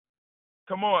mercy.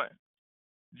 Come on.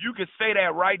 You can say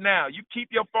that right now. You keep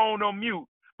your phone on mute,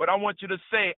 but I want you to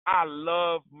say, I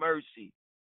love mercy.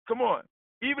 Come on.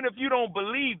 Even if you don't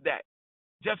believe that,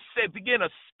 just say, begin to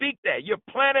speak that. You're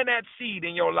planting that seed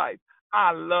in your life.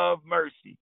 I love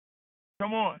mercy.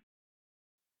 Come on.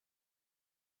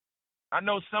 I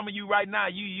know some of you right now,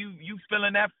 you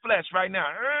feeling that flesh right now.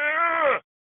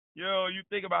 Yo, you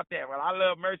think about that. Well, I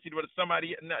love mercy, but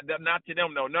somebody, not to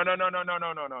them, no.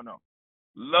 No.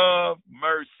 Love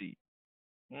mercy.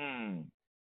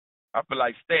 I feel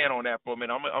like staying on that for a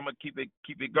minute. I'm gonna keep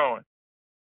it going.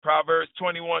 Proverbs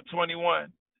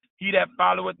 21:21. He that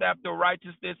followeth after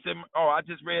righteousness and I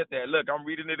just read that. Look, I'm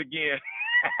reading it again.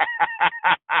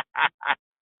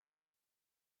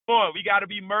 Come on, we got to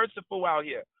be merciful out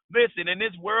here. Listen, in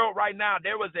this world right now,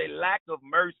 there was a lack of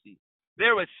mercy.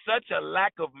 There is such a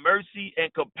lack of mercy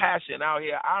and compassion out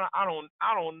here. I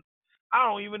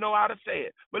don't even know how to say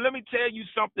it. But let me tell you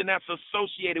something that's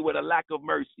associated with a lack of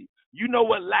mercy. You know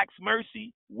what lacks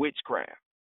mercy? Witchcraft.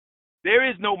 There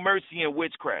is no mercy in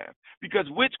witchcraft because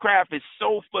witchcraft is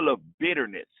so full of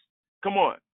bitterness. Come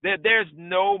on. There's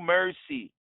no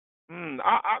mercy.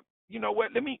 You know what?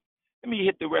 Let me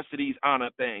hit the rest of these honor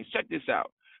things. Check this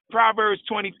out. Proverbs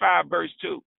 25, verse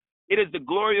 2. It is the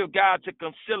glory of God to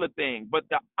conceal a thing, but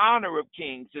the honor of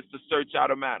kings is to search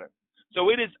out a matter. So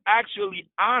it is actually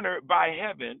honored by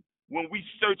heaven when we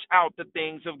search out the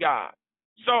things of God.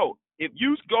 So if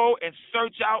you go and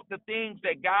search out the things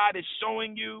that God is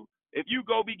showing you, if you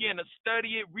go begin to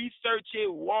study it, research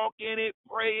it, walk in it,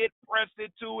 pray it, press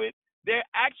it to it, there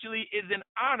actually is an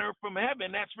honor from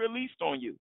heaven that's released on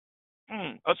you.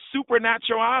 A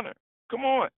supernatural honor. Come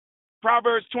on.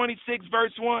 Proverbs 26,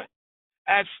 verse 1.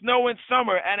 As snow in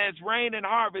summer and as rain in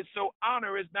harvest, so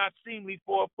honor is not seemly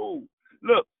for a fool.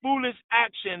 Look, foolish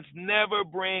actions never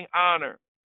bring honor.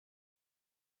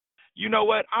 You know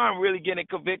what? I'm really getting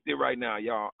convicted right now,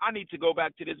 y'all. I need to go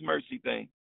back to this mercy thing.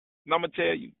 And I'm going to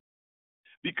tell you.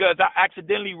 Because I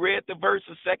accidentally read the verse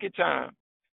a second time.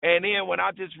 And then when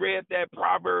I just read that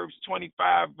Proverbs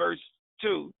 25, verse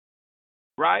 2,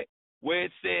 right, where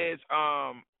it says,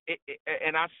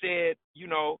 and I said, you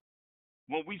know,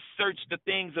 when we search the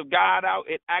things of God out,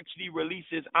 it actually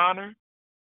releases honor.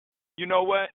 You know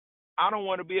what? I don't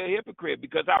want to be a hypocrite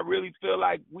because I really feel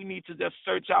like we need to just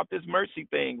search out this mercy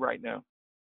thing right now.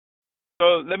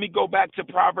 So let me go back to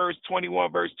Proverbs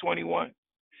 21, verse 21.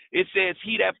 It says,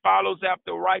 he that follows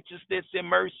after righteousness and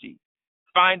mercy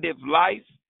findeth life,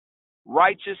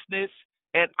 righteousness,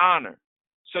 and honor.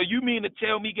 So you mean to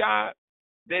tell me, God,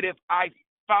 that if I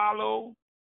follow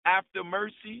after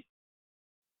mercy,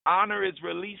 honor is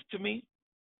released to me?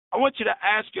 I want you to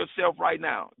ask yourself right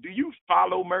now, do you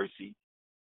follow mercy?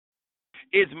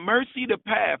 Is mercy the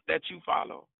path that you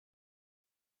follow?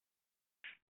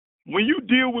 When you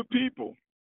deal with people,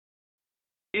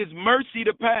 is mercy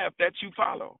the path that you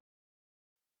follow?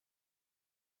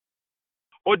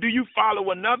 Or do you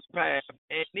follow another path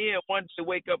and then one day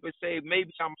wake up and say,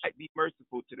 maybe I might be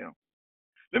merciful to them?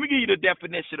 Let me give you the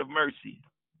definition of mercy.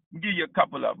 I'll give you a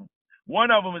couple of them.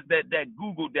 One of them is that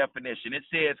Google definition. It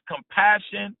says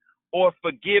compassion or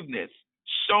forgiveness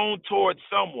shown towards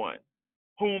someone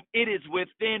whom it is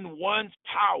within one's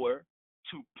power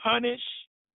to punish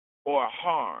or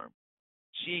harm.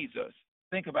 Jesus.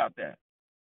 Think about that.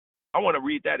 I want to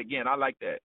read that again. I like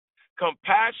that.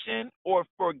 Compassion or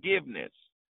forgiveness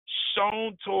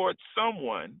shown towards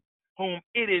someone whom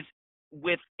it is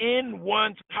within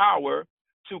one's power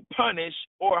to punish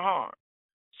or harm.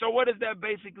 So what is that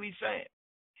basically saying?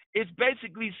 It's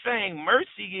basically saying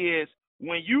mercy is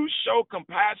when you show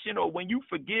compassion or when you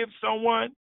forgive someone,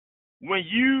 when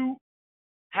you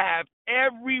have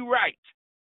every right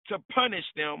to punish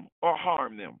them or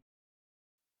harm them.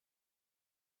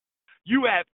 You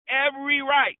have every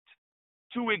right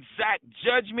to exact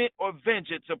judgment or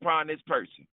vengeance upon this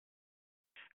person.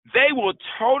 They will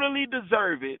totally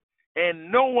deserve it,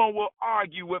 and no one will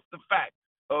argue with the fact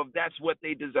of that's what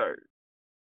they deserve.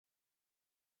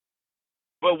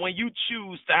 But when you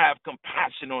choose to have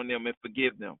compassion on them and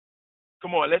forgive them,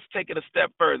 come on, let's take it a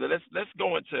step further. Let's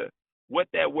go into what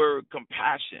that word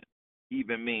compassion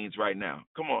even means right now.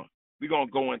 Come on, we're going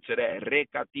to go into that.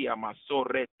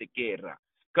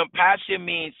 Compassion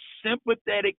means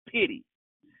sympathetic pity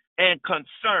and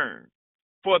concern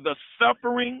for the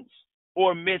sufferings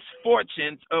or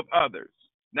misfortunes of others.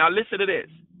 Now listen to this.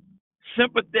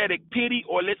 Sympathetic pity,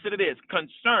 or listen to this,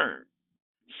 concern.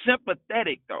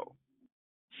 Sympathetic though.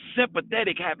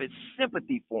 Sympathetic, having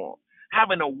sympathy for them,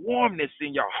 having a warmness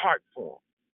in your heart for them.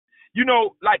 You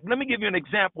know, like, let me give you an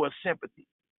example of sympathy.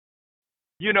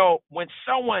 You know, when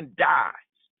someone dies,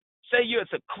 say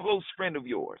it's a close friend of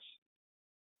yours,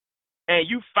 and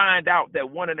you find out that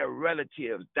one of their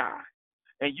relatives died,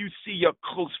 and you see your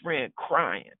close friend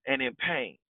crying and in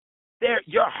pain,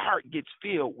 your heart gets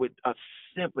filled with a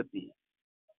sympathy.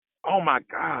 Oh my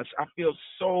gosh, I feel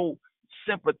so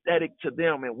sympathetic to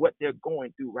them and what they're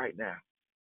going through right now.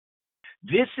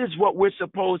 This is what we're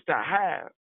supposed to have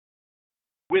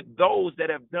with those that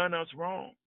have done us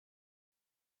wrong.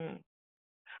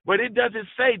 But it doesn't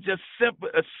say just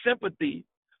a sympathy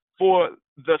for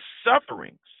the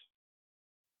sufferings,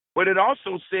 but it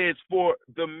also says for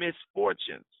the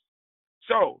misfortunes.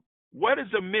 So what is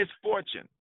a misfortune?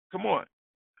 Come on.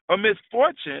 A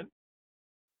misfortune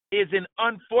is an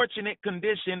unfortunate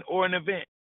condition or an event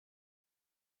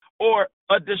or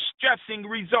a distressing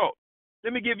result.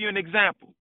 Let me give you an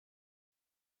example.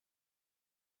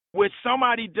 When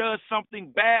somebody does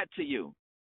something bad to you,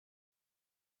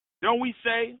 don't we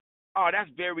say, oh,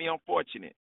 that's very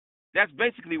unfortunate? That's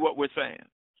basically what we're saying.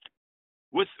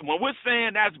 When we're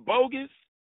saying that's bogus,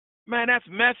 man, that's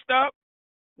messed up,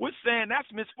 we're saying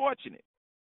that's misfortunate.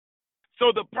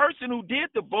 So the person who did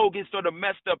the bogus or the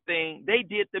messed up thing, they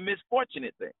did the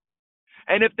misfortunate thing.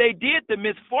 And if they did the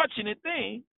misfortunate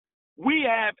thing, we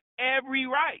have every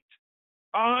right,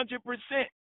 100%,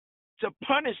 to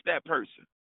punish that person.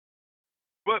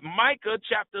 But Micah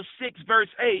chapter 6, verse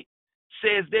 8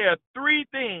 says there are three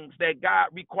things that God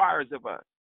requires of us: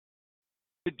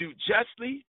 to do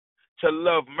justly, to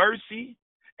love mercy,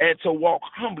 and to walk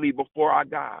humbly before our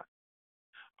God.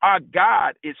 Our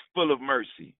God is full of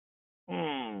mercy.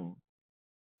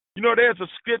 You know, there's a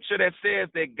scripture that says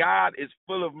that God is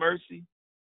full of mercy.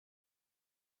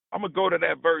 I'm going to go to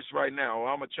that verse right now.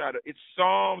 I'm going to try to. It's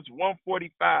Psalms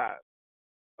 145,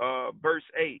 verse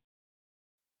 8.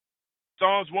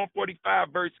 Psalms 145,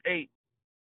 verse 8.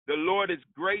 The Lord is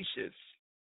gracious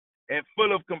and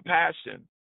full of compassion,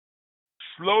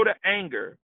 slow to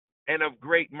anger, and of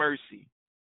great mercy.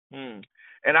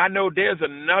 And I know there's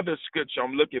another scripture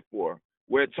I'm looking for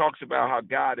where it talks about how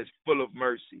God is full of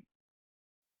mercy.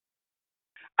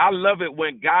 I love it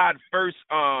when God first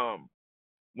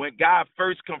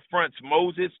confronts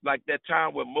Moses, like that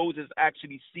time where Moses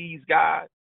actually sees God,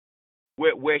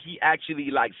 where he actually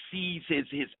like sees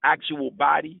his actual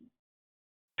body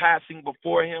passing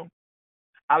before him.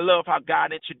 I love how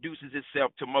God introduces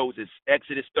himself to Moses.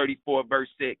 Exodus 34, verse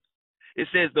 6. It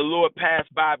says, the Lord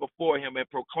passed by before him and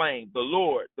proclaimed, the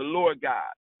Lord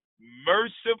God,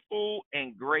 merciful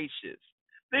and gracious.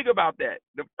 Think about that.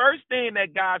 The first thing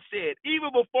that God said,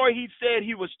 even before he said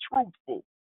he was truthful,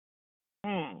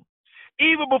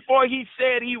 even before he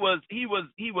said he was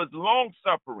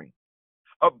long-suffering,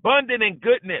 abundant in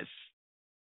goodness,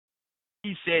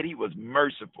 he said he was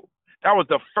merciful. That was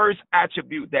the first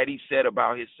attribute that he said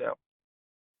about himself.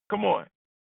 Come on.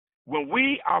 When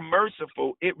we are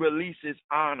merciful, it releases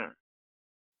honor.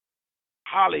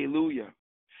 Hallelujah.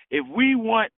 If we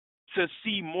want to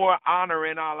see more honor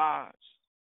in our lives,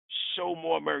 show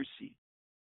more mercy.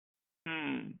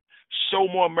 Show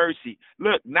more mercy.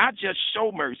 Look, not just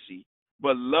show mercy,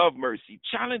 but love mercy.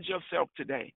 Challenge yourself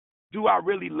today. Do I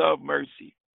really love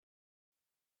mercy?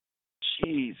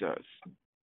 Jesus,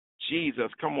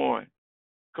 come on.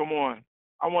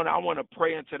 I want to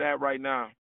pray into that right now.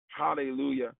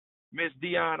 Hallelujah. Miss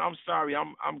Dion, I'm sorry.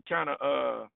 I'm kind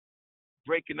of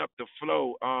breaking up the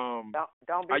flow.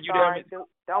 Don't be sorry.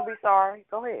 Don't be sorry.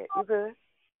 Go ahead. You good?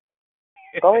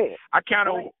 Go ahead. I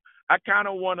kind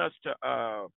of want us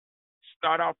to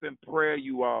start off in prayer,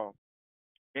 you all,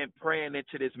 and praying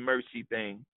into this mercy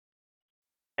thing.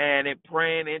 And in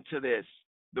praying into this,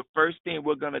 the first thing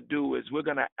we're going to do is we're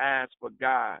going to ask for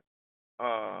God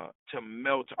to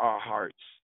melt our hearts.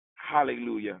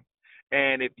 Hallelujah.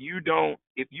 And if you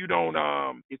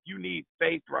need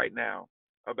faith right now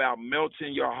about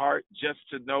melting your heart, just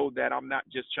to know that I'm not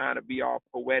just trying to be all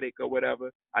poetic or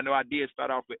whatever. I know I did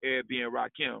start off with Airbnb and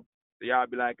Rakim. So y'all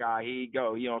be like, here you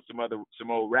go. He on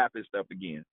some old rapping stuff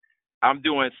again. I'm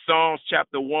doing Psalms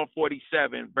chapter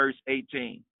 147, verse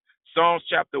 18. Psalms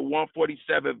chapter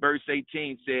 147, verse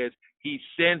 18 says, he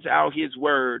sends out his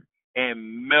word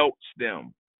and melts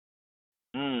them.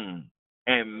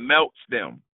 And melts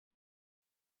them.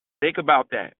 Think about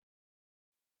that.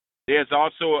 There's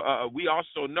also, we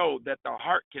also know that the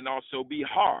heart can also be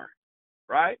hard,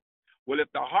 right? Well, if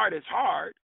the heart is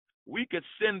hard, we could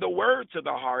send the word to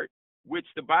the heart, which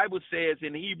the Bible says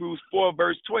in Hebrews 4,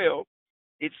 verse 12,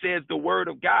 it says the word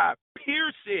of God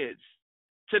pierces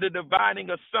to the dividing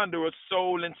asunder of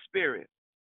soul and spirit.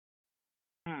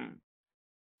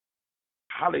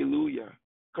 Hallelujah.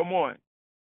 Come on.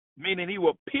 Meaning he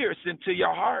will pierce into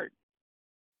your heart.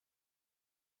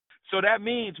 So that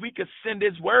means we could send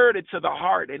his word into the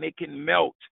heart and it can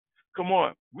melt. Come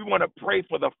on. We want to pray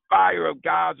for the fire of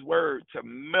God's word to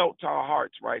melt our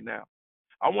hearts right now.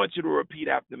 I want you to repeat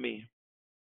after me.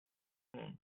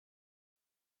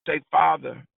 Say,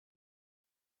 Father,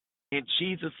 in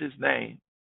Jesus' name,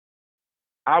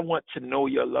 I want to know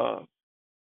your love.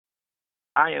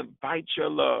 I invite your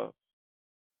love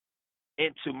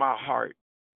into my heart.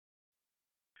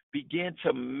 Begin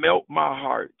to melt my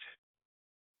heart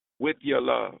with your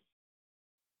love.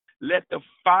 Let the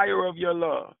fire of your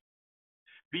love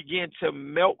begin to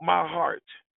melt my heart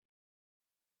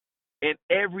in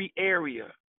every area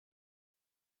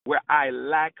where I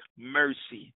lack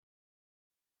mercy.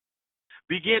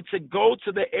 Begin to go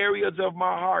to the areas of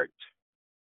my heart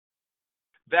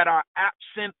that are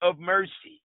absent of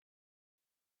mercy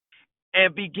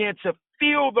and begin to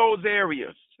fill those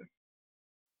areas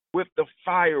with the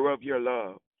fire of your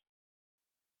love.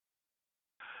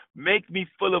 Make me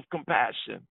full of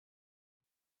compassion.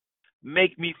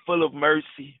 Make me full of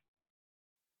mercy.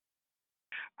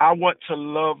 I want to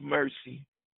love mercy.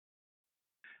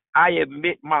 I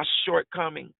admit my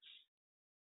shortcomings.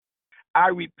 I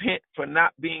repent for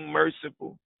not being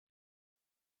merciful.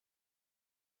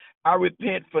 I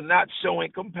repent for not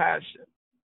showing compassion.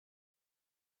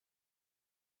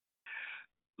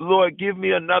 Lord, give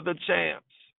me another chance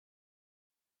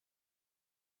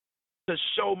to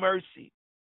show mercy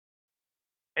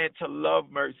and to love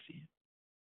mercy.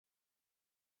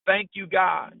 Thank you,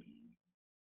 God,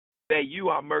 that you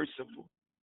are merciful.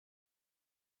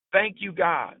 Thank you,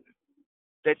 God,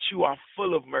 that you are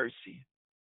full of mercy.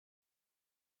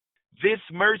 This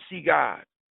mercy, God,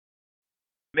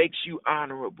 makes you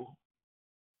honorable.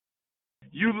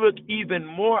 You look even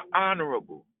more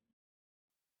honorable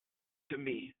to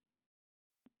me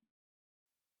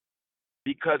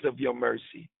because of your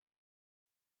mercy.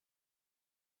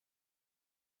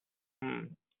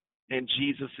 In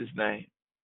Jesus' name.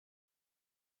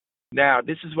 Now,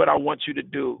 this is what I want you to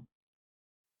do.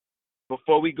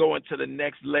 Before we go into the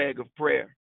next leg of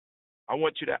prayer, I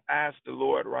want you to ask the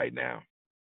Lord right now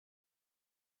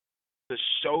to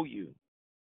show you.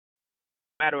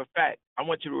 Matter of fact, I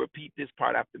want you to repeat this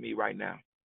part after me right now.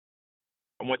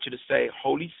 I want you to say,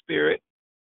 Holy Spirit,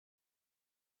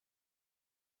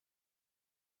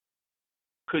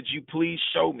 could you please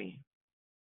show me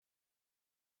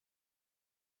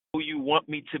who you want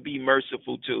me to be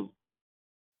merciful to?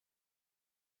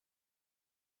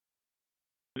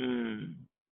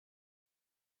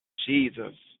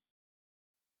 Jesus.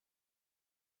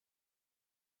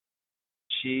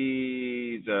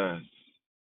 Jesus.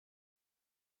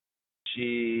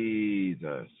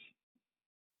 Jesus.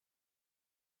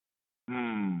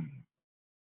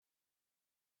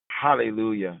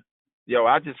 Hallelujah. Yo,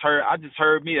 I just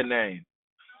heard me a name.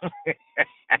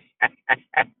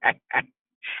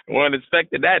 Wasn't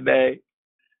expecting that day.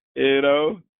 You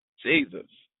know? Jesus.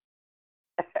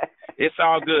 It's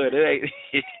all good. It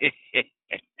ain't.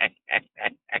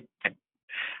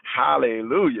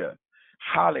 Hallelujah.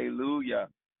 Hallelujah.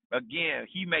 Again,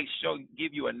 he may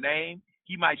give you a name.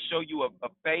 He might show you a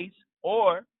face,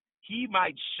 or he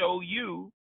might show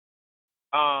you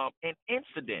an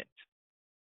incident.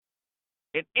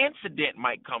 An incident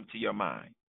might come to your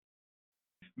mind.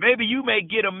 Maybe you may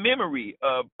get a memory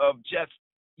of just,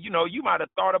 you might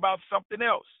have thought about something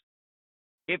else.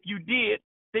 If you did,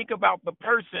 think about the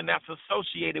person that's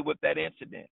associated with that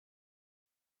incident.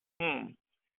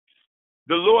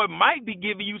 The Lord might be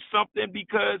giving you something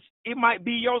because it might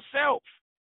be yourself.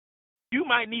 You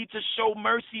might need to show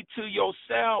mercy to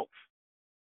yourself.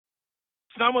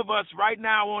 Some of us right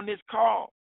now on this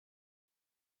call,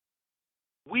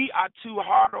 we are too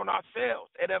hard on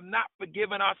ourselves and have not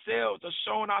forgiven ourselves or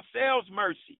shown ourselves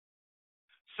mercy.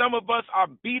 Some of us are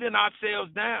beating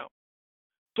ourselves down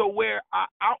to where our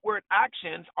outward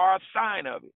actions are a sign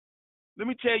of it. Let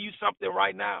me tell you something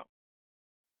right now.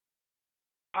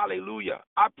 Hallelujah.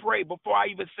 I pray before I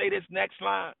even say this next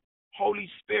line, Holy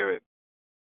Spirit,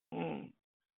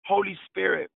 Holy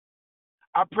Spirit,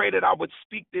 I pray that I would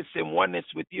speak this in oneness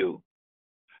with you.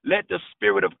 Let the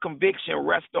spirit of conviction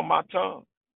rest on my tongue.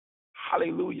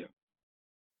 Hallelujah.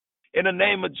 In the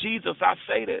name of Jesus, I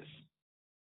say this,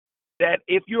 that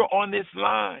if you're on this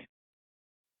line,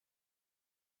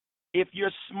 if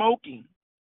you're smoking,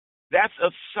 that's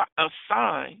a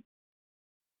sign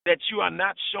that you are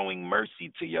not showing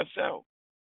mercy to yourself.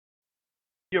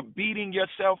 You're beating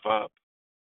yourself up.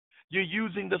 You're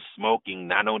using the smoking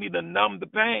not only to numb the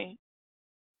pain,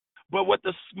 but what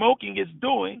the smoking is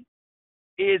doing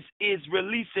is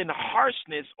releasing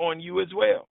harshness on you as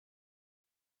well.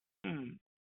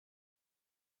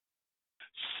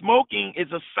 Smoking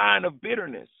is a sign of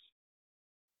bitterness,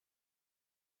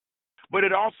 but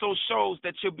it also shows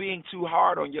that you're being too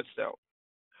hard on yourself.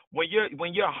 When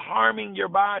you're harming your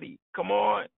body, come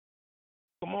on.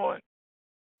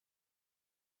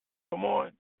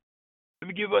 Let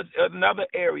me give us another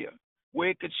area where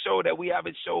it could show that we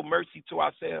haven't shown mercy to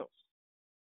ourselves.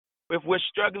 If we're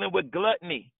struggling with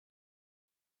gluttony,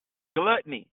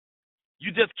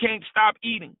 you just can't stop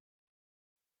eating.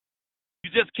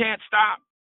 You just can't stop.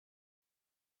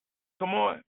 Come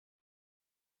on.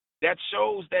 That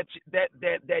shows that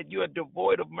you're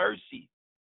devoid of mercy.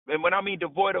 And when I mean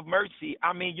devoid of mercy,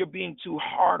 I mean you're being too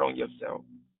hard on yourself.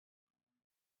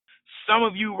 Some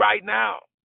of you right now,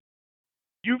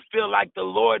 you feel like the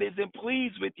Lord isn't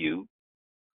pleased with you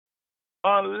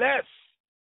unless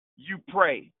you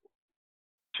pray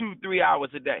 2-3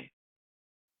 hours a day.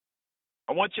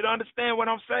 I want you to understand what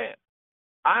I'm saying.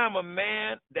 I am a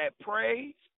man that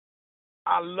prays.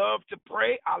 I love to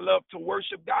pray. I love to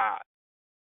worship God.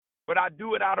 But I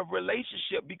do it out of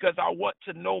relationship because I want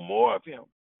to know more of him,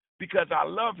 because I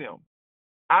love him.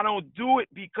 I don't do it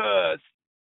because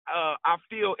I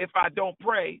feel if I don't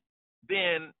pray,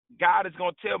 then God is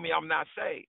going to tell me I'm not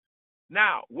saved.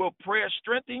 Now, will prayer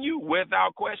strengthen you?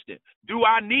 Without question. Do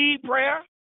I need prayer?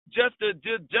 Just to,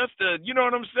 you know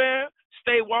what I'm saying?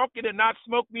 Stay walking and not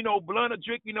smoke me no blunt or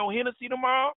drink me no Hennessy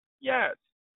tomorrow? Yes.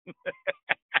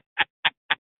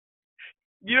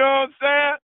 You know what I'm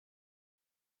saying?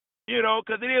 You know,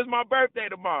 because it is my birthday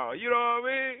tomorrow. You know what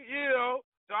I mean? You know,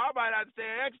 so I might have to say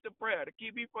an extra prayer to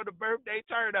keep me for the birthday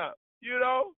turn up. You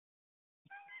know?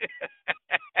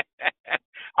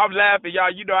 I'm laughing,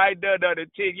 y'all. You know, I ain't done that in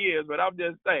 10 years, but I'm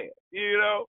just saying, you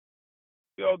know,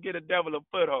 you don't get a devil a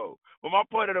foothold. But my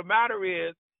point of the matter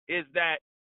is that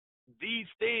these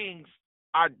things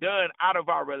are done out of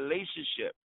our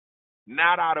relationship,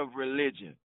 not out of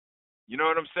religion. You know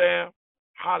what I'm saying?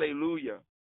 Hallelujah.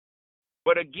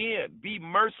 But again, be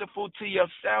merciful to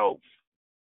yourself.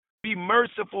 Be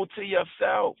merciful to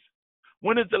yourself.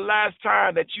 When is the last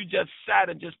time that you just sat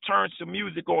and just turned some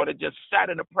music on and just sat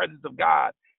in the presence of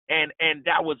God and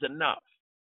that was enough?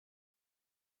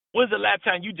 When's the last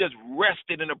time you just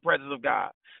rested in the presence of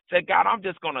God? Said, God, I'm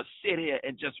just going to sit here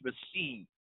and just receive.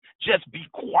 Just be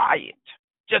quiet.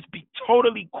 Just be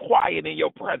totally quiet in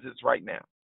your presence right now.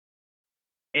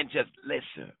 And just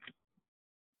listen.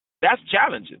 That's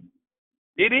challenging.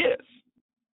 It is.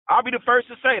 I'll be the first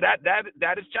to say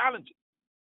that is challenging.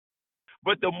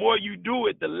 But the more you do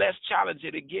it, the less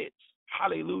challenging it gets.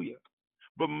 Hallelujah.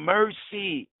 But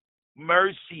mercy,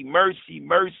 mercy, mercy,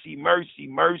 mercy, mercy,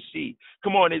 mercy.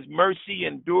 Come on, His mercy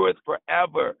endureth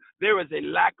forever. There is a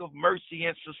lack of mercy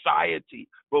in society,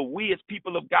 but we as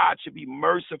people of God should be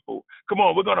merciful. Come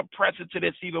on, we're going to press into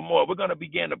this even more. We're going to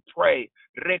begin to pray.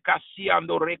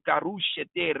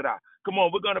 Come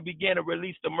on, we're going to begin to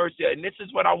release the mercy. And this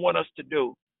is what I want us to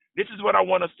do. This is what I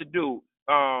want us to do.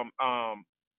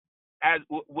 As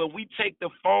when we take the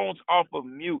phones off of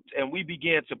mute and we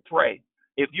begin to pray,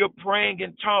 if you're praying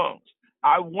in tongues,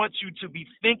 I want you to be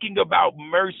thinking about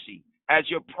mercy as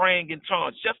you're praying in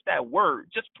tongues. Just that word.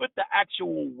 Just put the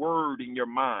actual word in your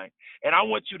mind. And I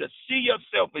want you to see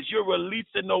yourself as you're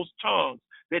releasing those tongues,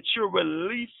 that you're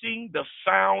releasing the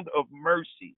sound of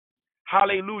mercy.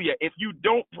 Hallelujah. If you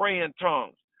don't pray in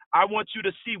tongues, I want you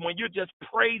to see when you're just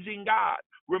praising God.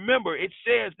 Remember, it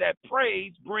says that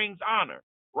praise brings honor.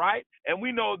 Right? And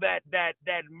we know that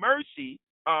mercy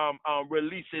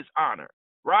releases honor,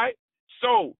 right?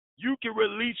 So you can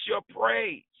release your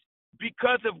praise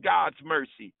because of God's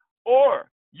mercy.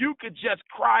 Or you could just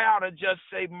cry out and just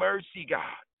say, mercy,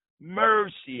 God.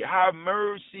 Mercy. Have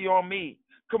mercy on me.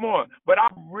 Come on. But I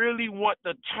really want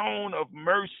the tone of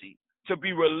mercy to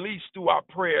be released through our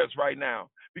prayers right now.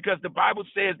 Because the Bible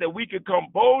says that we can come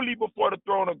boldly before the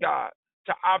throne of God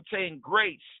to obtain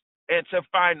grace and to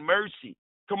find mercy.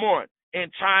 Come on, in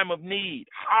time of need.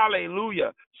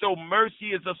 Hallelujah. So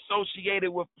mercy is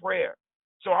associated with prayer.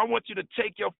 So I want you to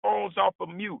take your phones off of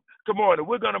mute. Come on, and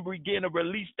we're going to begin to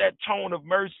release that tone of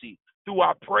mercy through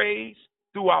our praise,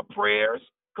 through our prayers.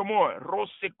 Come on.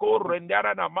 Thank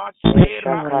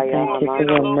you for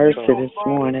your mercy this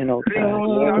morning, oh God.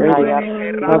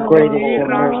 How great is your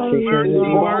mercy.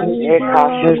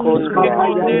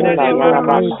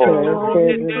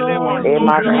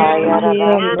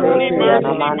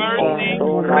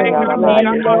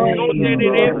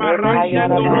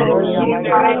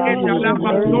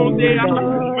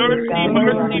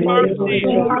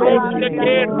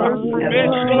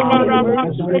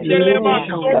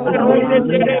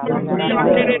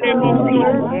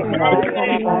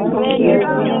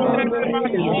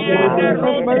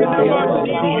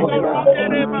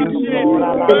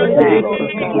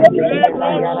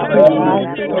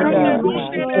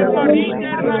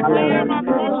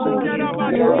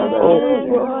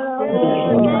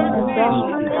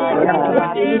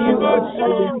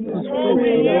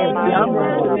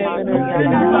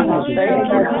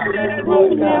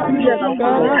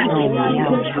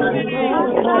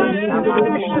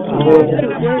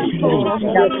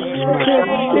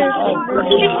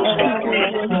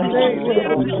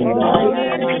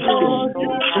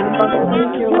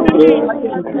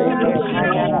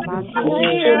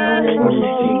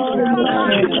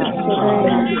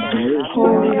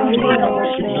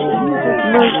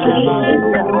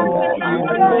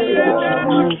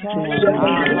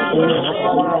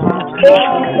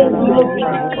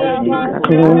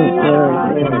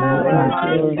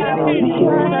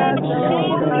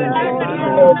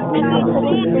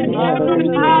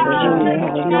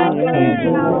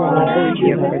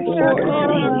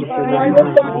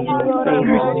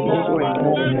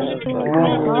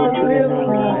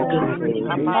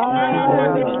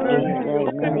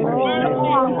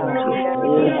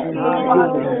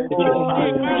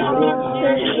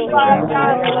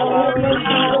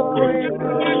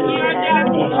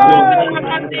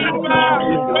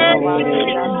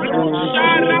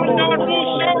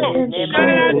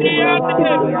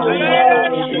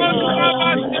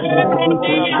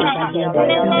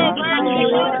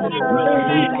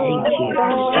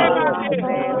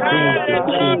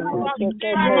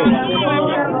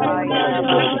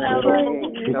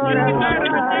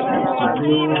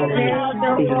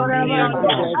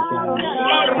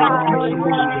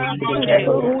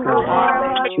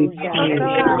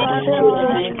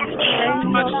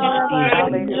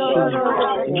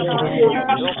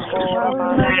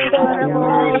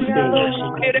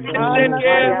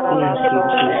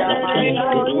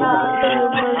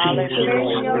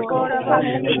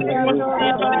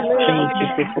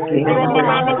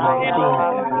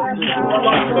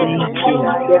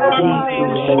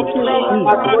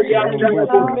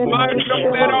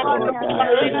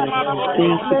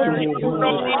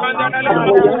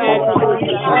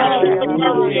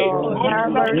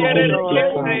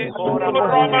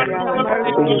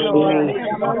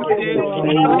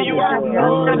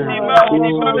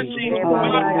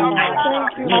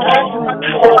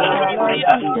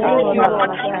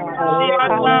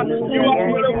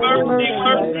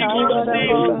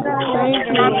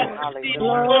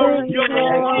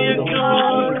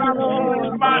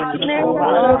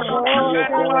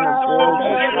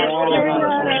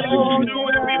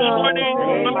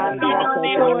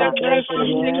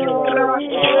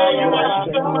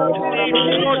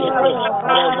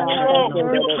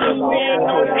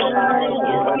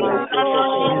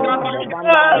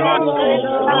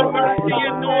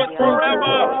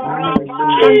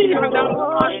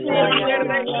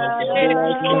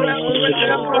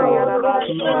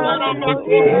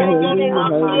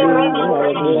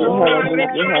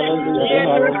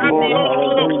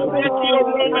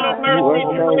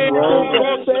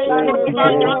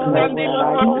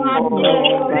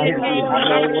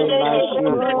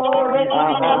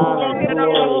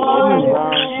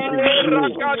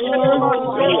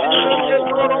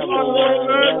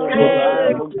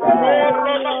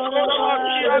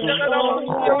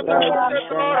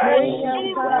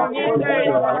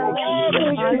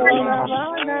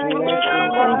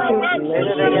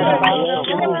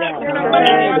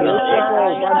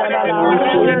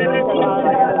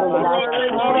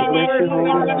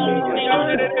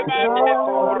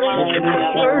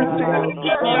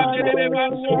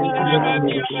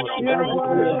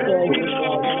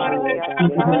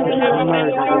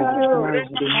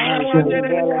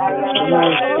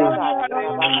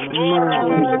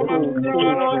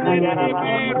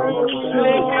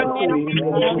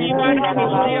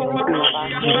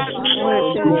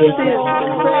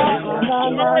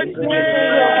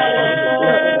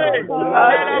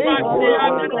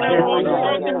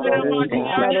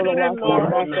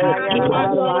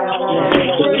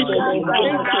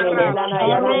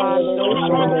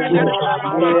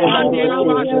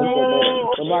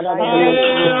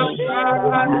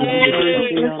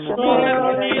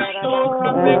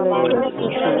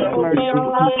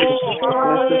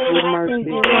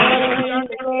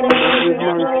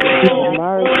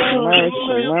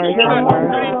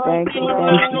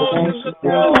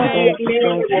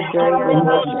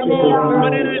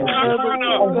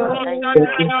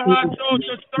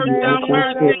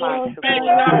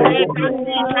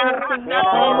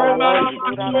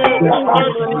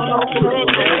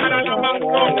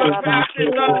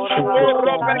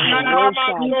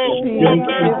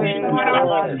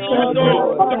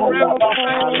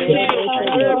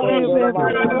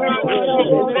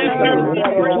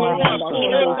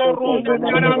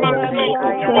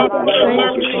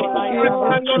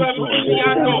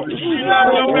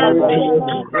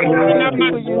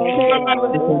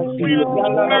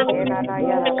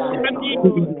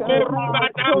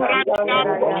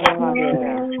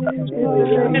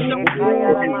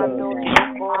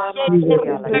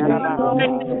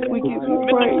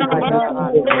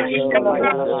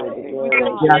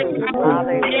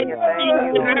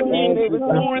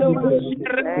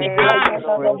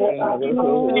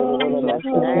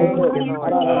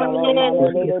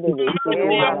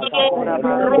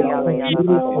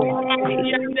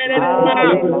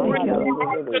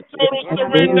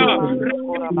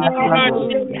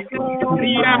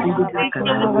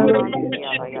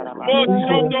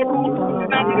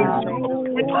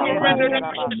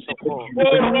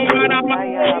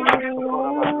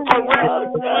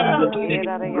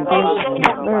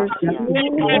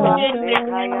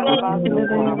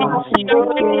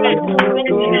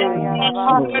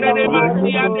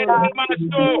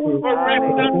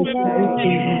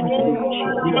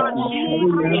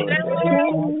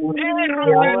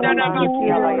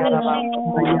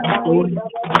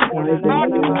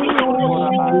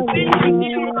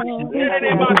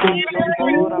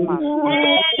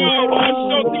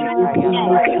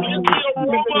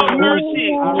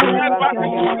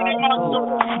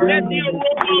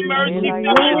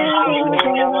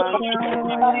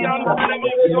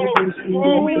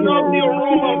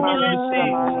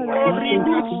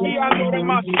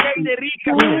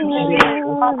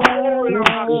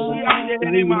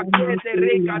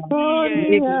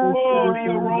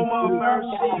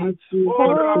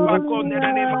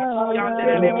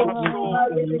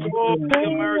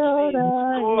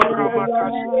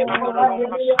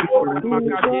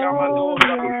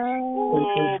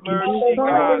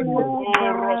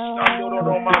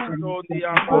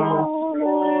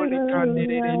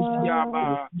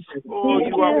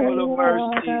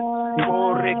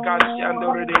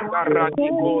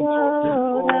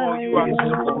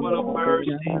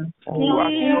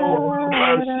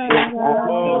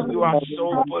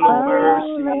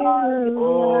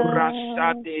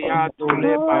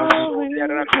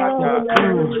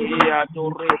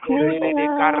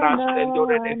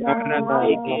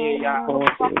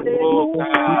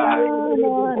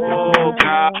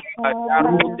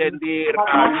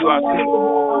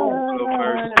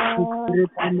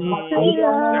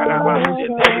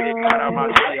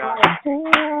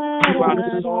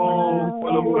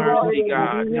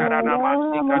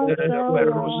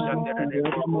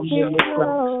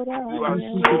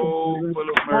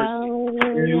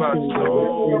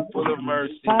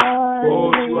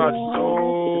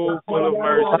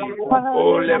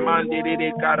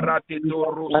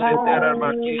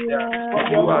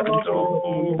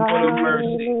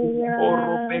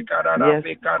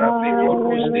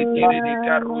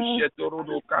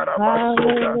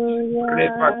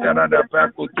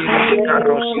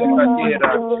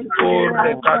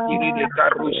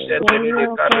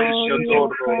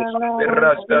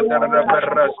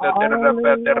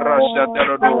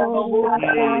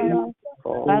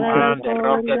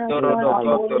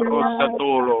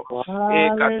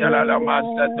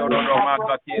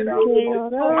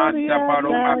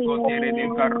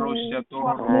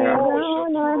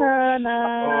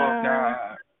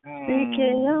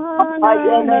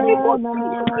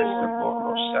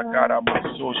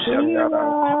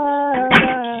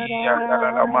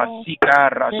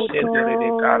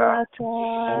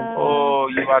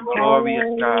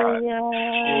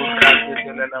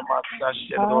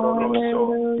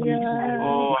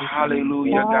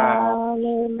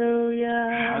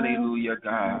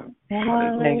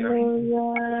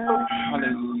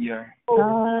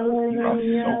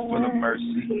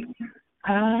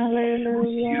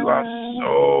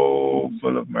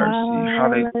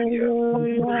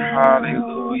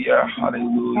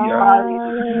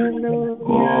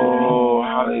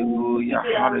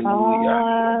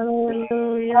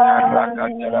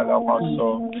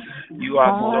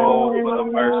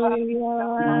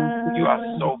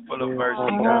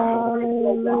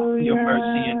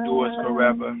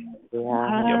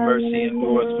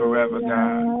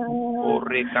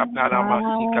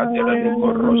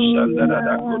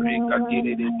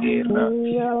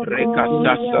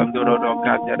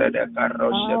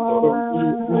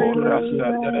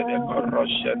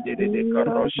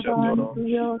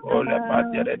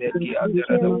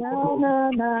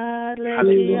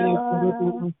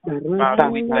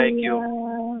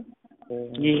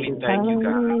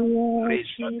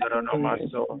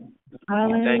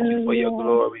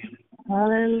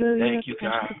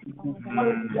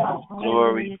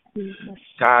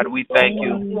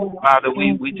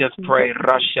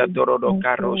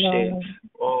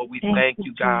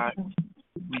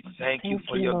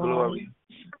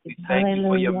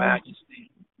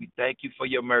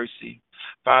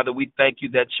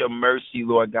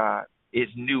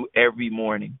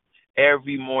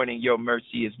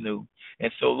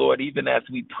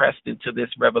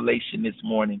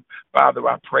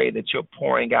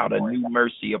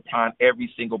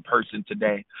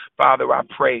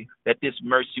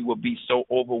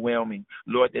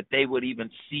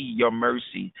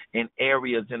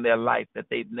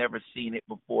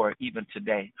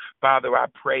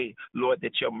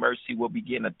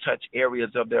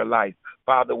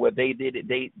 Father, where they did it,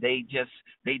 they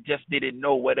just didn't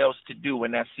know what else to do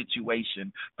in that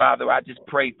situation. Father, I just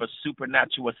pray for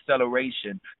supernatural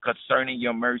acceleration concerning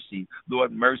your mercy.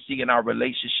 Lord, mercy in our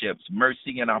relationships,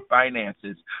 mercy in our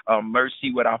finances,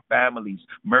 mercy with our families,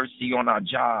 mercy on our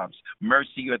jobs,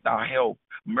 mercy with our health,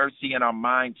 mercy in our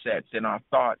mindsets and our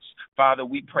thoughts. Father,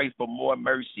 we pray for more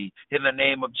mercy in the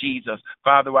name of Jesus.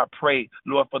 Father, I pray,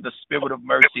 Lord, for the spirit of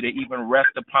mercy to even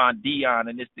rest upon Dion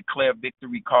in this Declare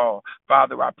Victory call.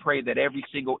 Father, I pray that every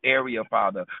single area,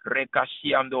 Father,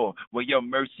 where your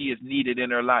mercy is needed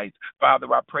in her life, Father,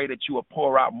 I pray that you will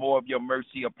pour out more of your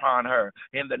mercy upon her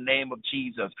in the name of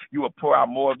Jesus. You will pour out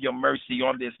more of your mercy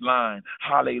on this line.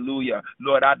 Hallelujah.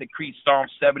 Lord, I decree Psalm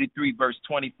 73, verse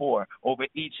 24 over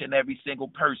each and every single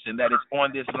person that is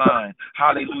on this line.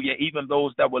 Hallelujah. Even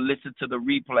those that will listen to the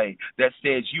replay that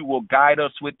says you will guide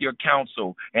us with your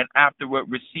counsel and afterward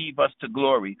receive us to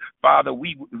glory. Father,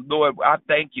 Lord, I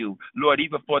thank you, Lord,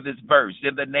 even for this verse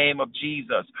in the name of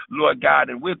Jesus, Lord God,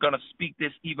 and we're going to speak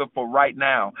this even for right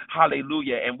now.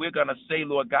 Hallelujah. And we're going to say,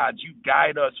 Lord God, you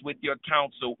guide us with your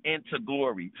counsel into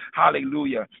glory.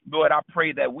 Hallelujah. Lord, I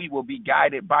pray that we will be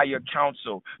guided by your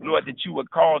counsel. Lord, that you would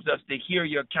cause us to hear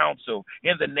your counsel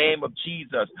in the name of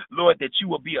Jesus. Lord, that you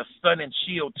will be a sun and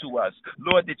shield to us.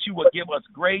 Lord, that you will give us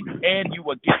grace and you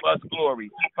will give us glory.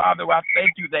 Father, I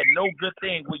thank you that no good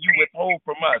thing will you withhold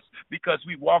from us because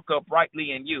we walk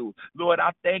uprightly in you. Lord,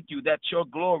 I thank you that your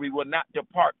glory will not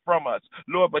depart from us,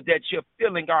 Lord, but that you're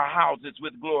filling our houses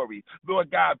with glory. Lord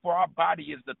God, for our body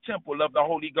is the temple of the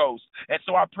Holy Ghost. And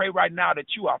so I pray right now that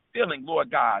you are filling,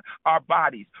 Lord God, our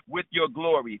bodies with your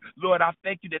glory. Lord, I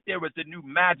thank you that there is a new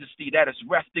majesty that is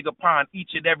resting upon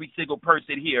each and every single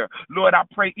person here. Lord, I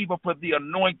pray even for the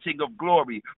anointing of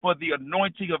glory, for the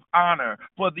anointing of honor,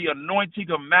 for the anointing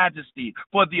of majesty,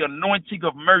 for the anointing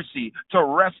of mercy to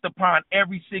rest upon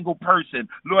every single person.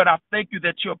 Lord, I thank you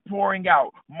that you're pouring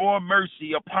out more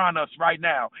mercy upon us right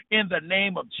now in the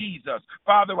name of Jesus.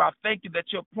 Father, I thank you that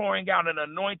you're pouring out an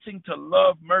anointing to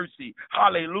love mercy.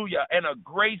 Hallelujah. And a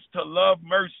grace to love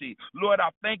mercy. Lord, I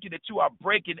thank you that you are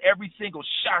breaking every single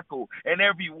shackle and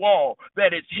every wall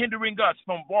that is hindering us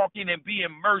from walking and being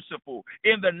merciful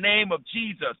in the name of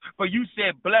Jesus. For you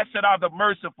said, blessed are the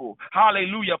merciful.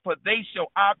 Hallelujah. For they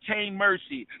shall obtain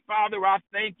mercy. Father, I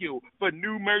thank you for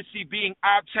new mercy being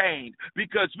obtained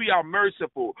because we are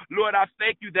merciful. Lord, I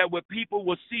thank you that when people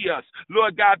will see us,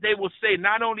 Lord God, they will say,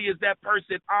 not only is that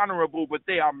person honorable, but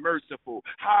they are merciful.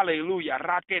 Hallelujah.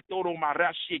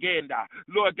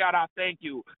 Lord God, I thank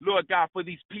you, Lord God, for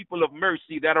these people of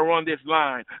mercy that are on this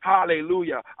line.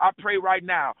 Hallelujah. I pray right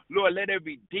now, Lord, let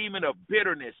every demon of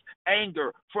bitterness,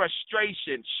 anger,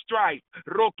 frustration, strife,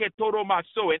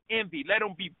 and envy, let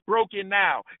them be broken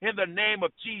now in the name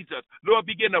of Jesus. Lord,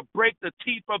 begin to break the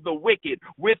teeth of the wicked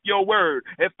with your word.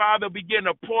 And Father, begin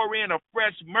to pour in a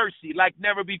fresh mercy like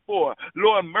never before.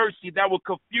 Lord, mercy that will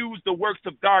confuse the works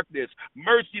of darkness.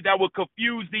 Mercy that will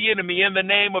confuse the enemy in the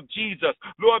name of Jesus.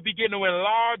 Lord, begin to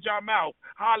enlarge our mouth.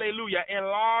 Hallelujah.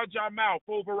 Enlarge our mouth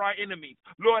over our enemies.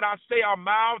 Lord, I say our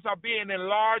mouths are being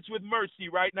enlarged with mercy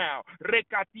right now.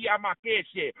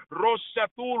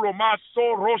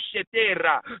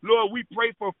 Lord, we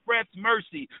pray for fresh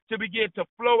mercy to begin to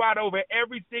flow out over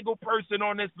every single person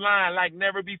on this line like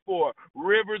never before.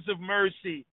 Rivers of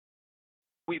mercy.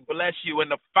 We bless you in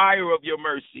the fire of your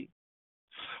mercy.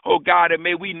 Oh God, and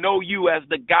may we know you as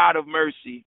the God of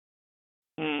mercy.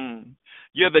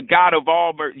 You're the God of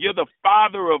all mercy. You're the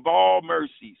Father of all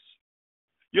mercies.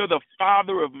 You're the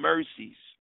Father of mercies.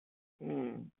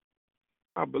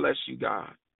 I bless you, God.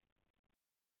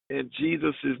 In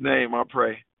Jesus' name I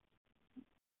pray.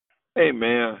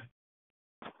 Amen.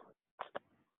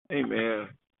 Amen.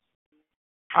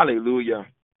 Hallelujah.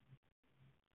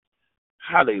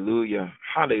 Hallelujah.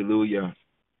 Hallelujah.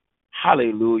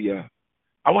 Hallelujah.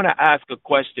 I want to ask a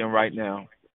question right now.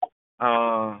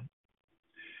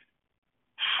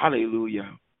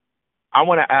 Hallelujah. I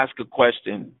want to ask a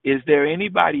question. Is there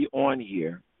anybody on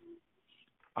here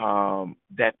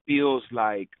that feels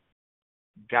like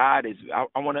God is?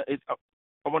 I want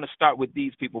to start with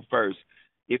these people first.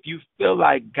 If you feel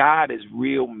like God is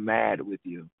real mad with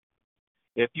you,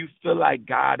 if you feel like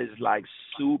God is like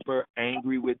super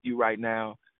angry with you right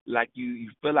now, like you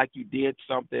feel like you did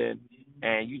something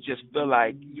and you just feel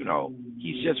like,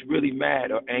 he's just really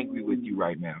mad or angry with you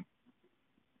right now.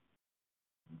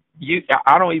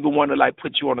 I don't even want to like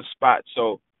put you on the spot,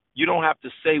 so you don't have to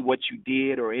say what you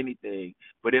did or anything.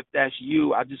 But if that's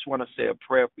you, I just want to say a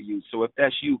prayer for you. So if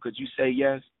that's you, could you say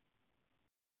yes?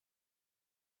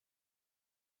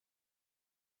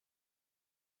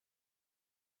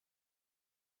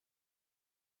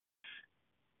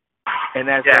 And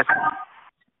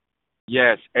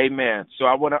Yes, amen. So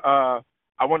I want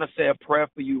to say a prayer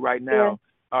for you right now.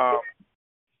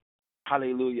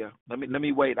 Hallelujah. Let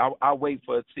me wait. I'll wait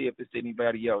for see if it's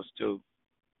anybody else too.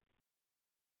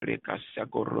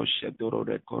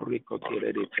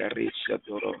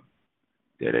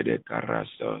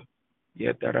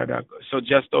 So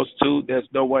just those two. There's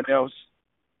no one else.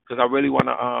 Because I really want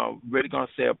to really gonna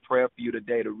say a prayer for you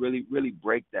today to really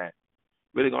break that.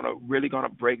 Really gonna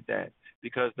break that,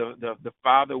 because the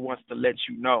Father wants to let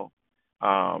you know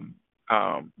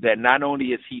that not only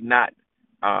is He not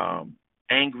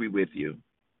angry with you,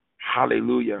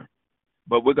 hallelujah,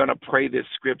 but we're gonna pray this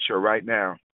scripture right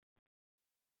now.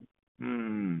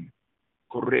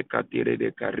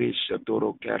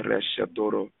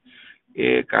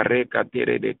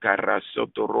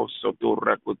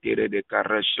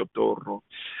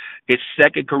 It's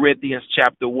 2 Corinthians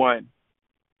chapter 1,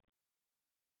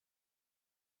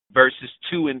 verses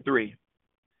 2 and 3.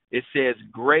 It says,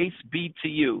 "Grace be to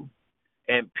you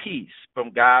and peace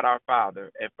from God our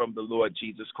Father and from the Lord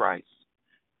Jesus Christ.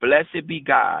 Blessed be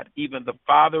God, even the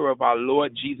Father of our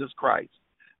Lord Jesus Christ,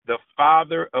 the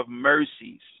Father of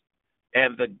mercies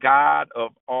and the God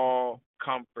of all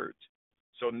comfort."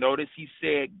 So notice he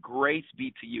said, grace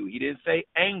be to you. He didn't say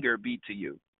anger be to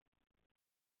you.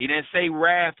 He didn't say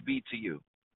wrath be to you.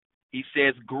 He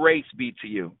says grace be to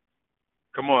you.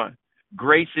 Come on.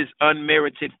 Grace is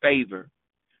unmerited favor,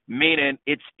 meaning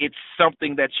it's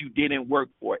something that you didn't work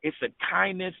for. It's a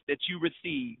kindness that you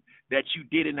received that you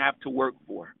didn't have to work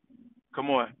for. Come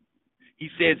on. He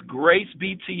says grace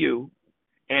be to you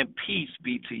and peace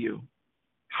be to you.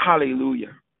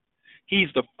 Hallelujah.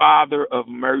 He's the Father of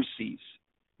mercies.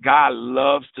 God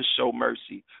loves to show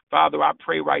mercy. Father, I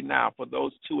pray right now for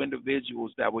those two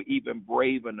individuals that were even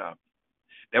brave enough,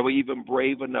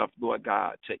 Lord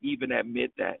God, to even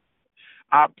admit that.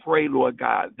 I pray, Lord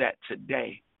God, that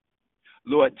today,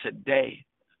 Lord,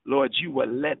 you will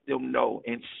let them know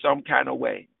in some kind of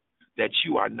way that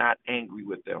you are not angry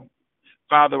with them.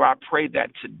 Father, I pray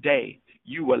that today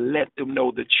you will let them know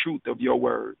the truth of your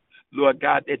word. Lord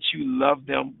God, that you love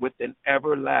them with an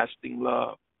everlasting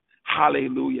love.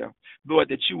 Hallelujah. Lord,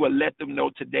 that you will let them know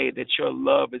today that your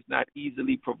love is not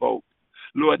easily provoked.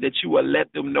 Lord, that you will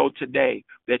let them know today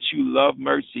that you love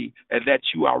mercy and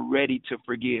that you are ready to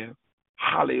forgive.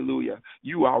 Hallelujah.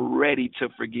 You are ready to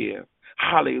forgive.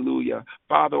 Hallelujah.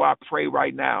 Father, I pray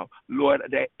right now, Lord,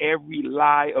 that every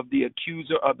lie of the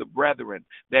accuser of the brethren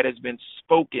that has been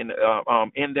spoken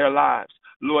in their lives,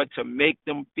 Lord, to make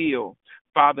them feel,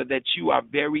 Father, that you are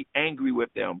very angry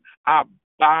with them, I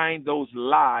bind those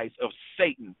lies of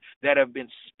Satan that have been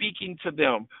speaking to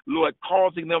them, Lord,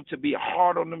 causing them to be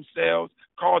hard on themselves,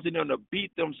 causing them to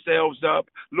beat themselves up,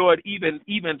 Lord, even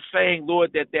saying,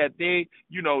 Lord, that they,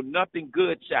 nothing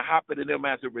good shall happen to them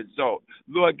as a result.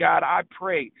 Lord God, I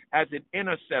pray as an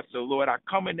intercessor, Lord, I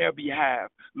come in their behalf,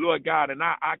 Lord God, and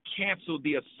I cancel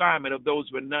the assignment of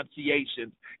those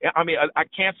renunciations. I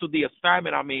cancel the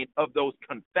assignment, of those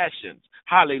confessions.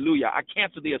 Hallelujah. I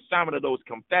cancel the assignment of those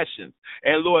confessions.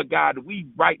 And Lord God, we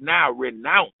right now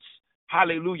renounce,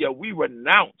 hallelujah, we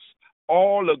renounce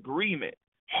all agreement,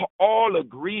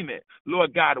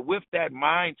 Lord God, with that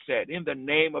mindset in the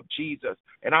name of Jesus.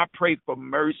 And I pray for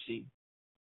mercy.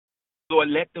 Lord,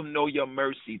 let them know your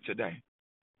mercy today.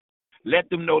 Let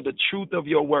them know the truth of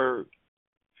your word,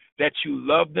 that you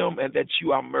love them and that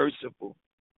you are merciful.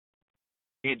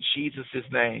 In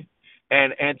Jesus' name.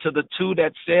 And to the two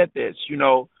that said this,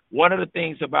 one of the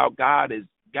things about God is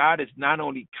not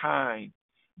only kind,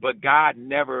 but God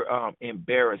never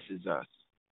embarrasses us.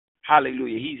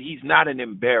 Hallelujah. He's not an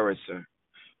embarrasser.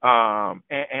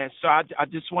 And so I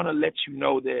just want to let you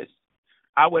know this.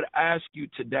 I would ask you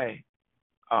today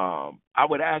to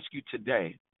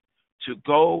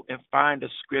go and find a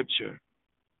scripture,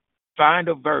 find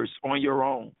a verse on your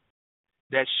own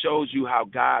that shows you how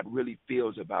God really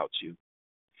feels about you.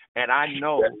 And I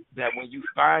know that when you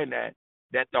find that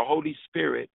the Holy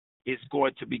Spirit is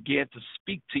going to begin to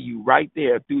speak to you right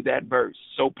there through that verse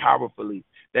so powerfully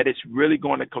that it's really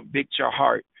going to convict your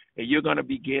heart, and you're going to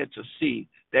begin to see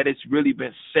that it's really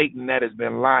been Satan that has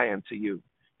been lying to you.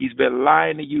 He's been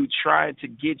lying to you, trying to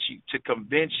get you, to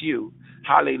convince you,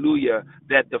 hallelujah,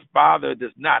 that the Father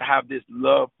does not have this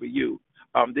love for you.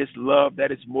 This love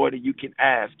that is more than you can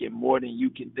ask and more than you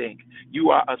can think. You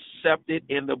are accepted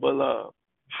in the beloved.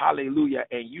 Hallelujah.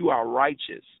 And you are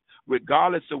righteous.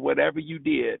 Regardless of whatever you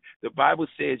did, the Bible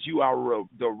says you are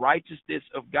the righteousness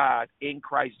of God in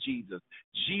Christ Jesus.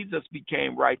 Jesus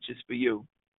became righteous for you.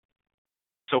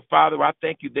 So, Father, I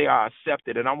thank you they are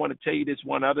accepted. And I want to tell you this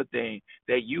one other thing,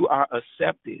 that you are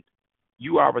accepted.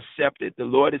 You are accepted. The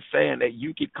Lord is saying that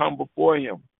you can come before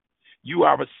him. you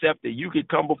are accepted. You can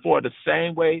come before the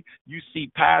same way you see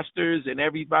pastors and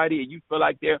everybody, and you feel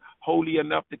like they're holy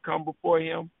enough to come before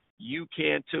him. You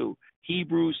can too.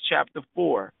 Hebrews chapter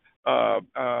 4,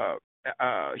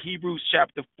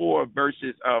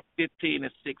 verses 15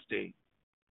 and 16.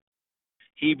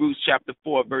 Hebrews chapter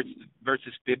 4,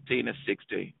 verses 15 and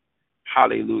 16.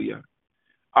 Hallelujah.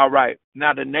 All right.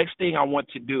 Now, the next thing I want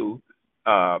to do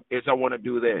is I want to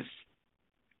do this.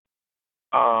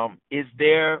 Is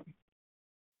there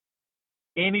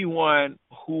anyone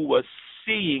who was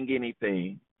seeing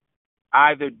anything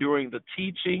either during the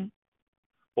teaching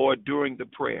or during the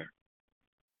prayer?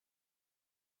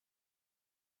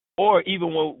 Or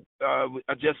even when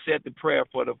I just said the prayer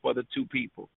for the two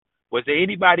people. Was there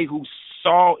anybody who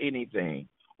saw anything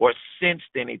or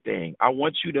sensed anything? I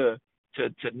want you to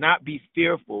not be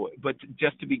fearful, but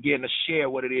just to begin to share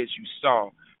what it is you saw,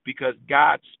 because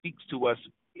God speaks to us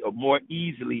more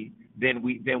easily than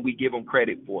we give him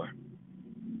credit for.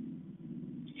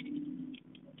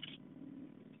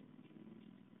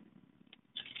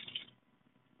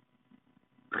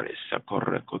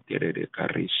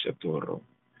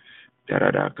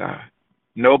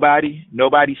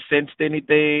 Nobody sensed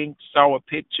anything, saw a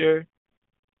picture.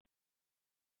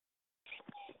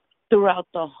 Throughout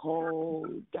the whole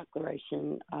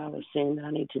declaration, I was saying that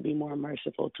I need to be more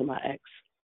merciful to my ex.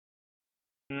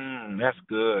 That's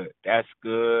good. That's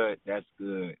good. That's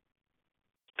good.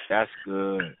 That's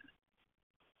good.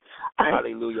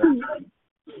 Hallelujah.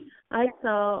 I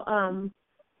saw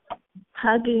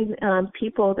hugging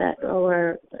people that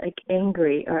were like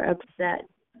angry or upset,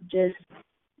 just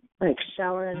like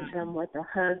showering them with a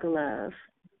hug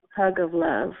of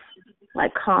love,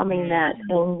 like calming that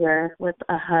anger with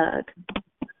a hug.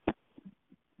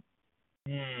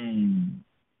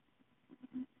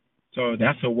 So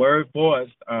that's a word for us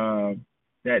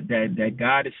that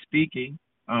God is speaking.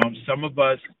 Some of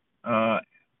us,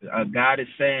 God is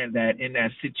saying that in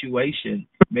that situation,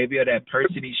 maybe that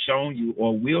person he's shown you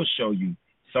or will show you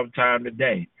sometime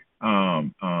today,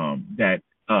 that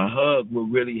a hug will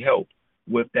really help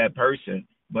with that person.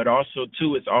 But also,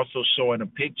 too, it's also showing a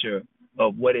picture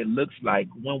of what it looks like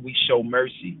when we show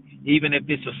mercy. Even if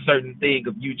it's a certain thing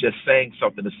of you just saying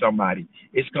something to somebody,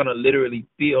 it's going to literally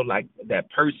feel like that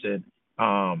person,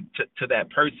 to that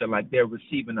person, like they're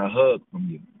receiving a hug from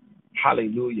you.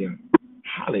 Hallelujah.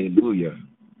 Hallelujah.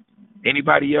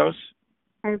 Anybody else?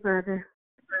 Hey, brother.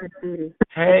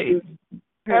 Hey.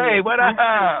 Hey, what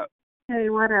up? Hey,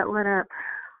 what up?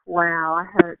 Wow, I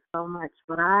heard so much,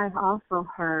 but I also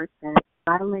heard that you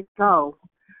gotta let go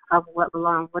of what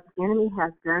belongs. What the enemy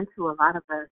has done to a lot of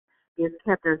us is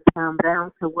kept us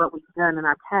bound to what we've done in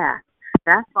our past.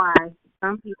 That's why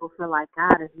some people feel like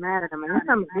God is mad at them. And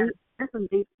there's some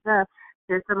deep stuff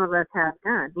that some of us have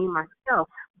done, me myself.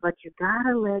 But you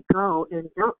gotta let go and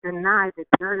don't deny the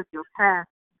dirt of your past.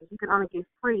 You can only get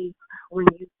free when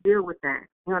you deal with that.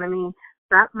 You know what I mean?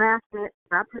 Stop masking it.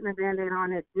 Stop putting a Band-Aid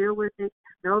on it. Deal with it.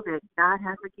 Know that God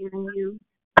has forgiven you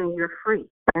and you're free.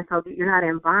 And so that you're not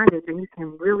in bondage and you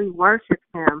can really worship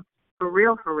him for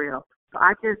real, for real. So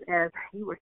I just, as you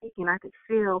were speaking, I could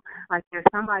feel like there's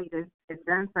somebody that's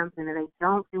done something and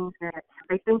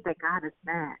they think that God is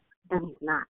mad, and he's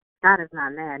not. God is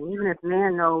not mad. And even if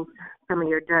man knows some of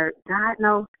your dirt, God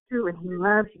knows too, and he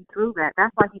loves you through that.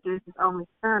 That's why he gave his only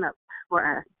son up for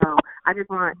us. So I just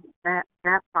want that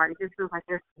part. It just feels like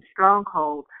there's some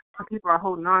stronghold. Some people are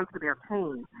holding on to their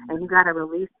pain, and you got to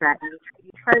release that. And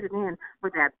you trade it in for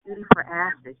that beauty for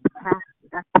ashes.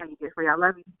 That's how you get free. I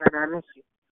love you, brother. I miss you.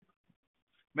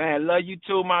 Man, love you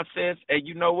too, my sis. And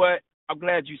you know what? I'm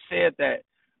glad you said that.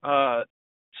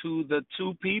 To the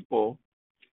two people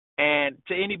and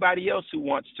to anybody else who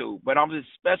wants to, but I'm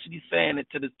especially saying it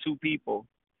to the two people.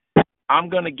 I'm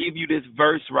going to give you this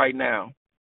verse right now,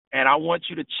 and I want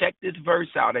you to check this verse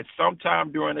out at some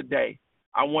time during the day.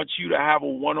 I want you to have a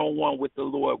one-on-one with the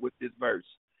Lord with this verse.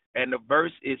 And the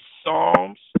verse is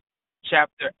Psalms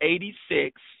chapter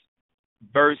 86,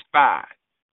 verse 5.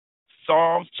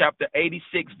 Psalms chapter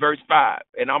 86, verse 5.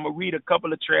 And I'm going to read a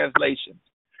couple of translations.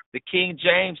 The King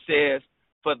James says,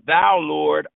 "For thou,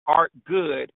 Lord, art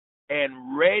good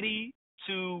and ready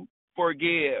to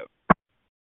forgive."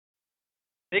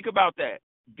 Think about that.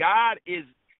 God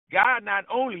not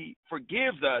only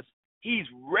forgives us, he's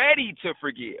ready to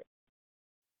forgive.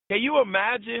 Can you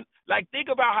imagine? Like, think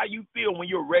about how you feel when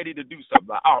you're ready to do something.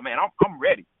 Like, oh, man, I'm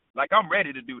ready. Like, I'm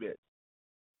ready to do this.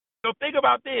 So think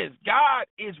about this. God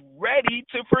is ready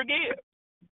to forgive.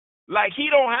 Like, he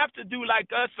don't have to do like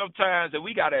us sometimes, and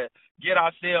we got to get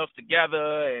ourselves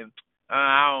together and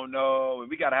I don't know.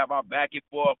 We got to have our back and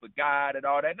forth with God and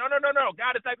all that. No.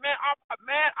 God is like, man,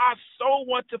 I so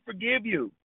want to forgive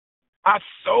you. I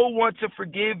so want to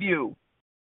forgive you.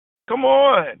 Come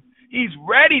on. He's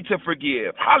ready to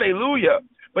forgive. Hallelujah.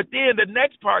 But then the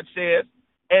next part says,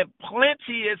 and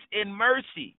plenteous in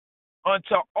mercy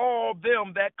unto all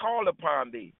them that call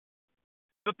upon thee.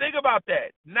 So think about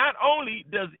that. Not only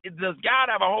does God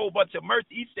have a whole bunch of mercy,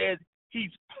 he says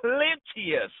he's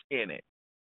plenteous in it.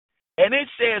 And it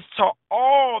says to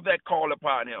all that call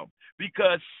upon him,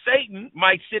 because Satan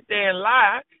might sit there and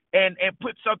lie and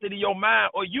put something in your mind,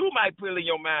 or you might put it in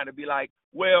your mind and be like,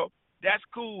 well, that's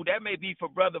cool. That may be for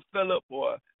Brother Philip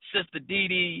or Sister Dee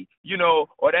Dee,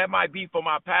 or that might be for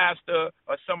my pastor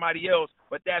or somebody else,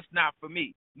 but that's not for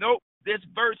me. Nope. This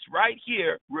verse right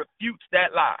here refutes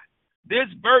that lie. This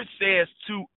verse says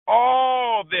to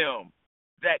all them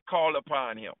that call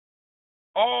upon him.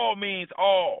 All means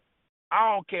all.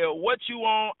 I don't care what you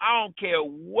own. I don't care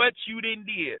what you done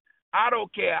did. I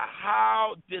don't care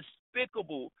how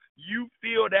despicable you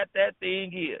feel that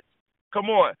thing is. Come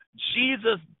on.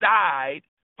 Jesus died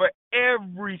for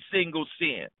every single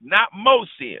sin, not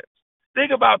most sins.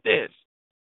 Think about this.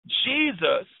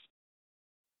 Jesus,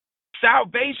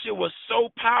 salvation was so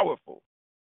powerful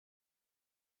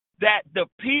that the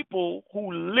people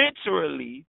who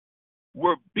literally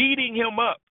were beating him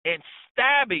up and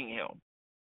stabbing him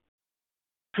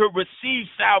could receive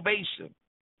salvation.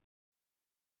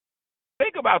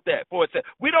 Think about that for a second.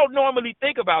 We don't normally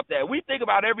think about that. We think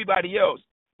about everybody else,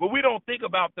 but we don't think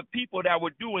about the people that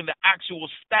were doing the actual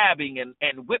stabbing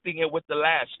and whipping it with the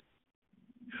lashes.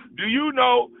 Do you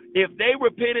know if they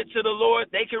repented to the Lord,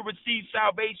 they could receive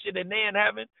salvation and they're in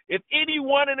heaven? If any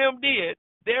one of them did,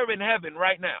 they're in heaven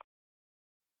right now.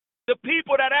 The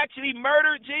people that actually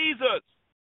murdered Jesus.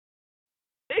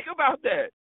 Think about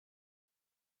that.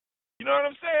 You know what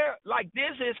I'm saying? Like,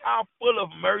 this is how full of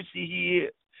mercy he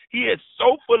is. He is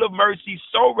so full of mercy,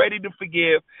 so ready to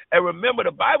forgive. And remember,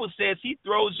 the Bible says he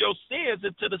throws your sins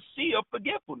into the sea of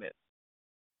forgetfulness.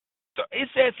 So it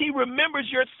says he remembers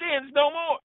your sins no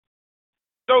more.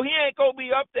 So he ain't going to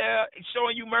be up there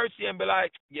showing you mercy and be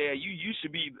like, yeah, you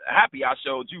should be happy I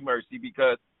showed you mercy,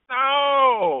 because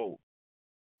no.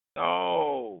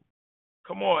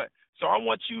 Come on. So I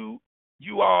want you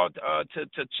all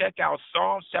to check out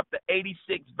Psalms chapter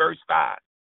 86, verse 5.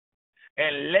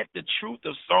 And let the truth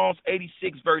of Psalms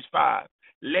 86, verse 5,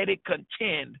 let it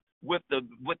contend with the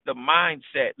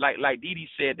mindset. Like Dee Dee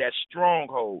said, that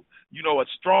stronghold. A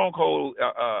stronghold,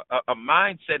 a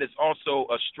mindset is also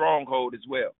a stronghold as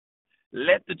well.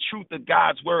 Let the truth of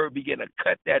God's word begin to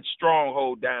cut that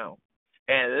stronghold down.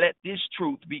 And let this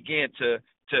truth begin to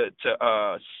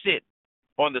sit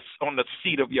on the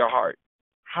seat of your heart.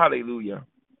 Hallelujah.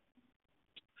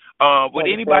 Would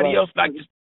anybody else like to?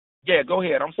 Yeah, go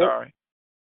ahead. I'm sorry.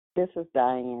 This is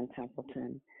Diane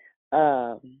Templeton.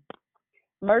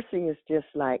 Mercy is just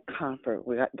like comfort.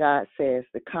 God says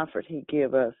the comfort he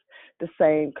gives us, the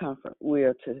same comfort we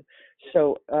are to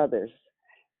show others.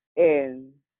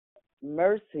 And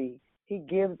mercy, he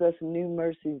gives us new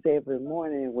mercies every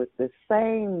morning with the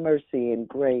same mercy and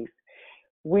grace.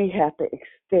 We have to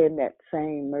extend that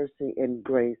same mercy and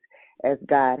grace as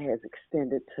God has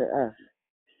extended to us,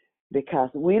 because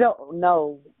we don't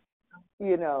know,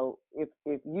 if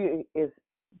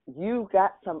you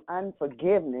got some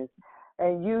unforgiveness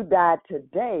and you died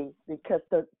today, because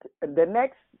the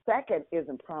next second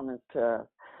isn't promised to us.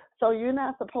 So you're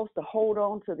not supposed to hold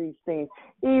on to these things.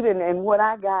 Even in what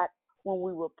I got when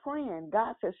we were praying,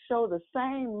 God says show the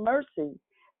same mercy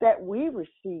that we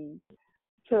received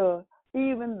to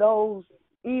even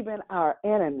our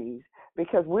enemies,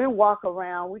 because we walk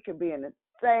around, we could be in the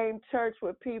same church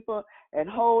with people and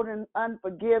holding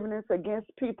unforgiveness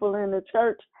against people in the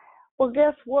church. Well,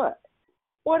 guess what?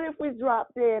 What if we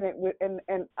drop dead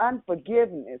in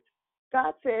unforgiveness?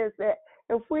 God says that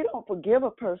if we don't forgive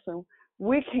a person,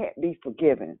 we can't be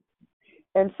forgiven.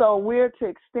 And so we're to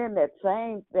extend that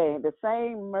same thing, the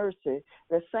same mercy,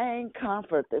 the same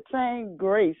comfort, the same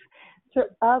grace to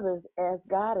others as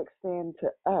God extends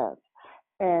to us.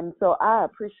 And so I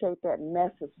appreciate that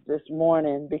message this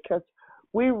morning, because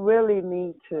we really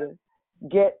need to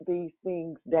get these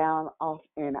things down off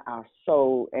in our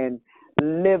soul and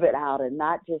live it out, and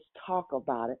not just talk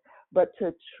about it, but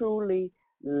to truly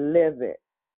live it,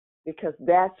 because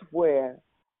that's where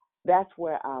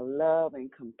our love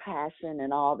and compassion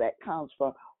and all that comes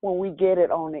from, when we get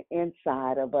it on the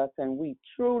inside of us and we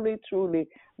truly, truly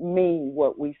mean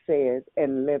what we say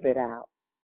and live it out.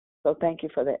 So thank you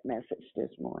for that message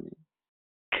this morning.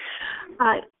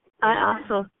 I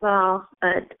also saw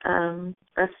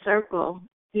a circle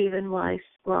even while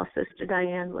Sister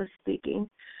Diane was speaking,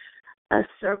 a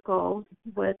circle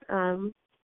with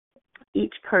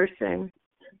each person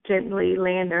gently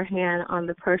laying their hand on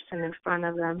the person in front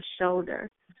of them's shoulder.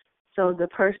 So the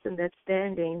person that's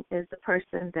standing is the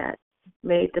person that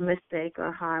made the mistake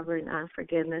or harboring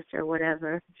unforgiveness or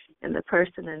whatever, and the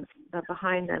person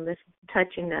behind them is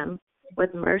touching them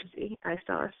with mercy. I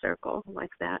saw a circle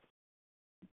like that.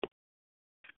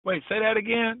 Wait, say that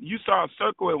again? You saw a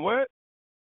circle and what?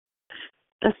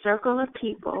 A circle of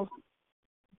people,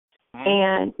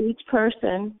 and each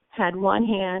person had one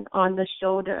hand on the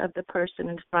shoulder of the person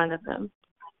in front of them.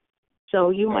 So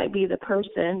you might be the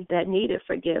person that needed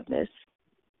forgiveness.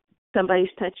 Somebody's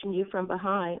touching you from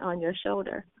behind on your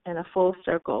shoulder in a full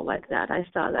circle like that. I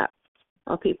saw that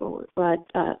people,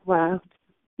 while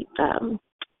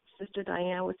Sister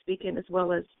Diane was speaking, as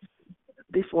well as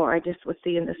before, I just was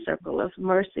seeing the circle of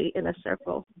mercy in a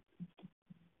circle.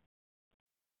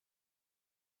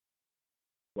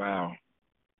 Wow.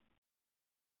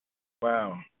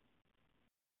 Wow.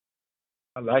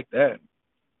 I like that.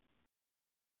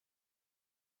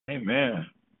 Amen.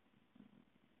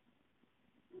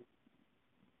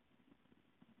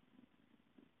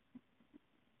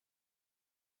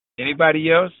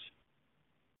 Anybody else?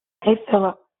 Hey,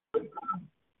 Philip.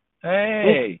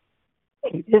 Hey.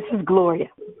 This is Gloria.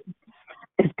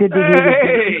 It's good to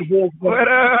hear you. Hey, what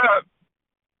up?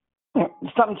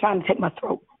 Something trying to take my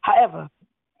throat. However,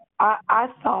 I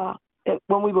saw,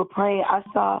 when we were praying, I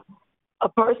saw a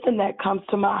person that comes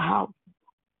to my house.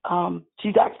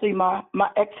 She's actually my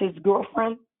ex's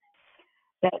girlfriend.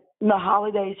 That in the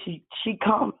holidays she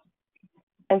comes.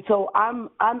 And so I'm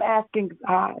asking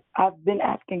God, I've been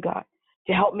asking God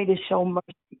to help me to show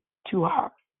mercy to her.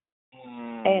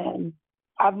 And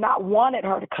I've not wanted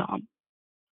her to come.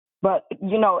 But,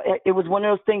 it was one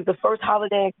of those things. The first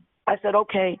holiday, I said,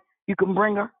 okay, you can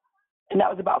bring her. And that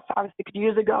was about 5 or 6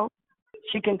 years ago.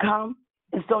 She can come.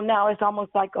 And so now it's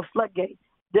almost like a floodgate.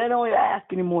 They don't even ask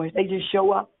anymore. They just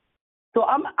show up. So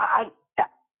I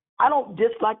don't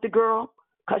dislike the girl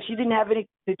because she didn't have anything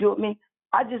to do with me.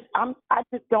 I just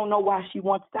don't know why she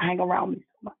wants to hang around me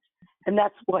so much, and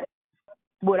that's what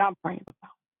I'm praying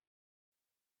about.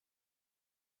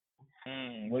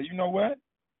 Well, you know what?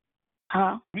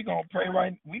 Huh? We gonna pray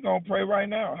right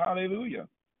now. Hallelujah.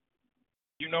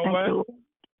 You know Thank what?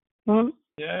 You.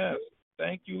 Yes.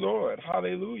 Thank you, Lord.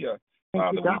 Hallelujah. Thank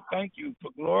Father, we thank you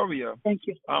for Gloria. Thank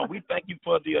you. We thank you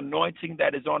for the anointing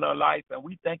that is on her life, and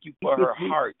we thank you for her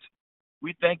heart.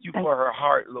 We thank you for her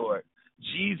heart, Lord.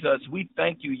 Jesus, we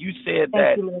thank you. You said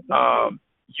that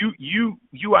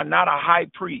you are not a high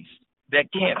priest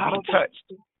that can't be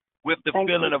touched with the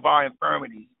feeling of our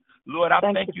infirmities. Lord, I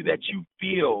thank you that you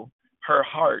feel her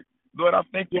heart. Lord, I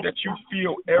thank you that you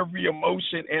feel every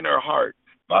emotion in her heart.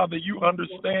 Father, you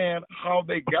understand how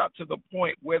they got to the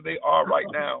point where they are right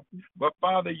now. But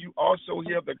Father, you also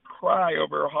hear the cry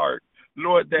of her heart.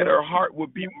 Lord, that her heart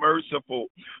would be merciful.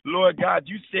 Lord God,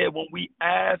 you said when we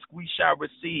ask, we shall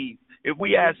receive. If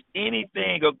we ask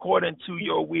anything according to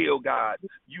your will, God,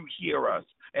 you hear us.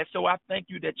 And so I thank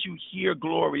you that you hear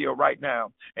Gloria right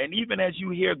now. And even as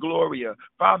you hear Gloria,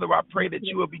 Father, I pray that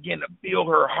you will begin to fill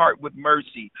her heart with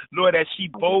mercy. Lord, as she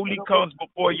boldly comes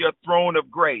before your throne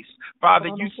of grace. Father,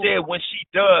 you said when she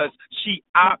does, she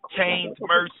obtains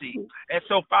mercy. And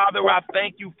so, Father, I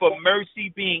thank you for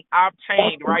mercy being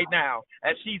obtained right now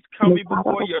as she's coming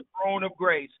before your throne of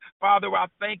grace. Father, I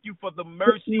thank you for the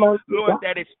mercy, Lord,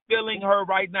 that is filling her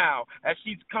right now as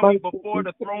she's coming before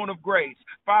the throne of grace.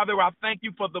 Father, I thank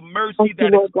you for the mercy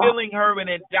that is filling her and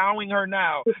endowing her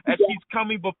now as she's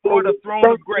coming before the throne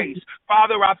of grace.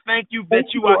 Father, I thank you that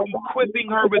you are equipping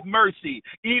her with mercy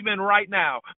even right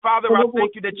now. Father, I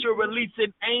thank you that you're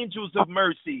releasing angels of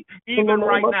mercy even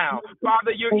right now. Father,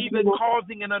 you're even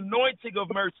causing an anointing of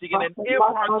mercy and an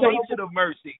impartation of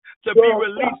mercy to be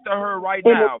released to her right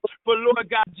now. For Lord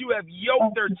God, you have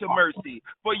yoked her to mercy.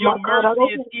 For your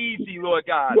mercy is easy, Lord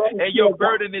God, and your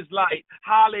burden is light.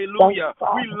 Hallelujah.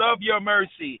 We love your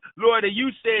mercy. Lord, and you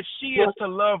said she is to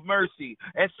love mercy.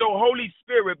 And so, Holy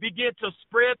Spirit, begin to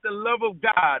spread the love of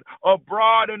God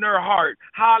abroad in her heart.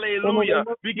 Hallelujah.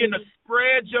 Begin to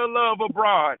spread your love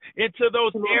abroad into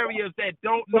those areas that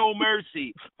don't know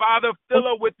mercy. Father, fill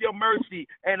her with your mercy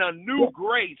and a new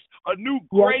grace to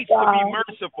be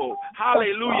merciful.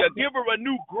 Hallelujah. Give her a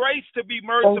new grace to be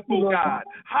merciful, God.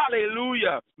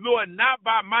 Hallelujah. Lord, not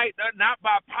by might, not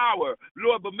by power,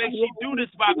 Lord, but may she do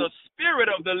this by the Spirit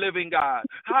of the living God.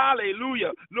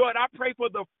 Hallelujah. Lord, I pray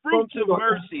for the fruits of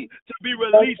mercy to be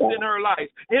released in her life.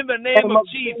 In the name of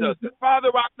Jesus. Father,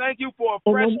 I thank you for a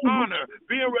fresh honor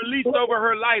being released over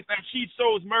her life as she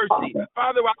shows mercy.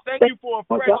 Father, I thank you for a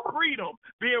fresh freedom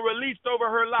being released over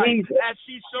her life as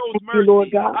she shows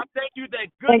mercy. I thank you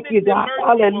that goodness and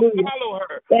mercy will follow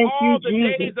her all the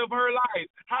days of her life.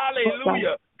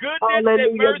 Hallelujah. Goodness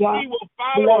and mercy will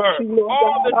follow her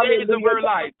all the days of her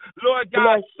life. Lord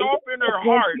God, soften her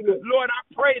heart. Lord, I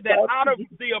pray that out of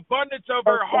the abundance of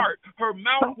her heart, her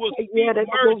mouth will speak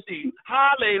mercy.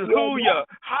 Hallelujah.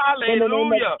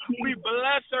 Hallelujah. We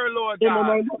bless her, Lord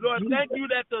God. Lord, thank you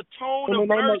that the tone of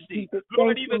mercy,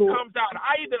 Lord, even comes out.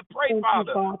 I even pray,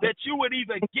 Father, that you would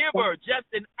even give her just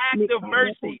an act of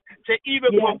mercy to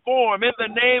even perform in the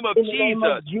name of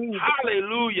Jesus.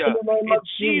 Hallelujah. In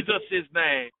Jesus'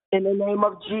 name. In the name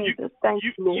of Jesus. Thank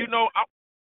you, Lord. You know,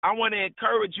 I want to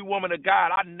encourage you, woman of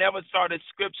God. I never saw this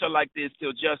scripture like this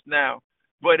till just now.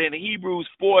 But in Hebrews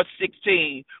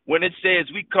 4:16, when it says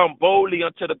we come boldly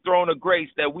unto the throne of grace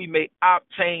that we may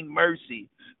obtain mercy.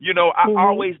 You know, I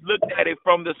always looked at it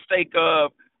from the sake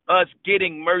of us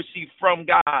getting mercy from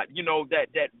God, you know,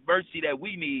 that mercy that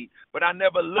we need. But I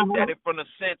never looked at it from the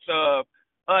sense of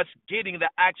us getting the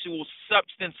actual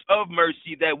substance of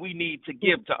mercy that we need to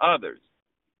give to others.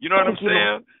 You know what I'm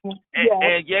saying?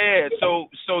 And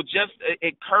so just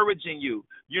encouraging you,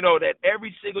 you know, that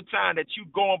every single time that you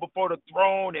go on before the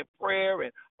throne in prayer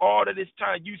and all of this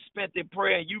time you spent in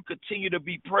prayer and you continue to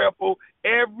be prayerful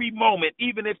every moment,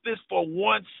 even if it's for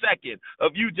 1 second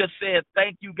of you just saying,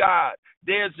 thank you, God,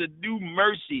 there's a new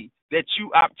mercy that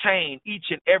you obtain each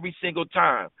and every single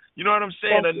time. You know what I'm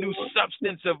saying? A new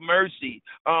substance of mercy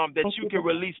that you can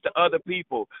release to other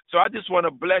people. So I just want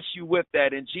to bless you with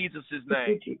that in Jesus'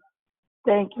 name.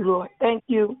 Thank you, Lord. Thank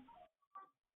you.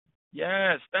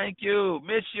 Yes, thank you.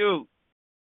 Miss you.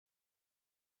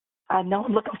 I know.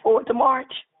 I'm looking forward to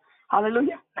March.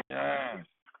 Hallelujah. Yeah.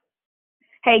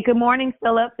 Hey, good morning,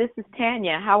 Philip. This is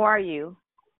Tanya. How are you?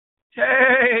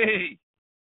 Hey.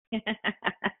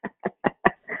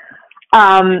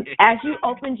 As you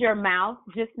opened your mouth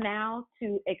just now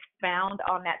to expound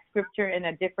on that scripture in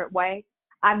a different way,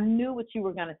 I knew what you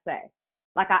were going to say.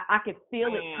 Like I could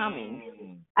feel it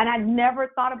coming. And I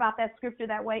never thought about that scripture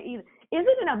that way either. Isn't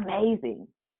it amazing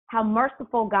how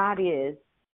merciful God is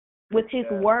with his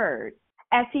word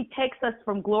as he takes us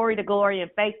from glory to glory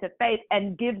and faith to faith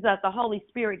and gives us, the Holy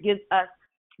Spirit gives us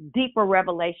deeper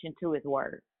revelation to his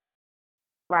word.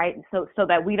 Right? So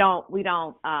that we don't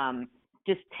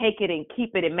just take it and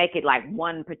keep it and make it like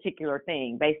one particular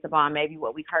thing based upon maybe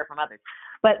what we've heard from others.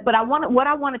 But what I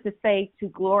wanted to say to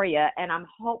Gloria, and I'm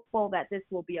hopeful that this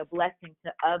will be a blessing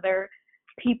to other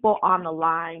people on the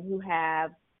line who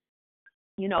have,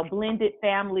 you know, blended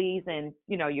families and,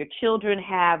 you know, your children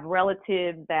have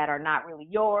relatives that are not really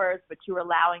yours, but you're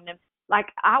allowing them. Like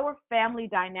our family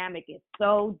dynamic is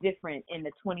so different in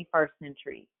the 21st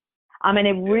century. And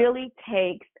it really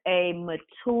takes a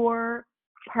mature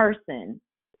person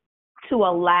to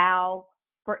allow,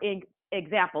 for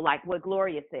example, like what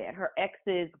Gloria said, her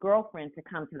ex's girlfriend to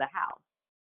come to the house.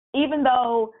 Even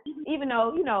though, you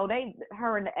know,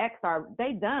 her and the ex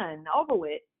they done over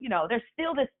with, you know, there's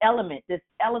still this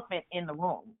elephant in the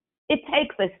room. It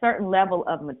takes a certain level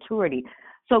of maturity.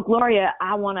 So Gloria,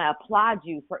 I want to applaud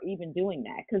you for even doing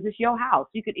that because it's your house.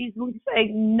 You could easily say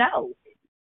no.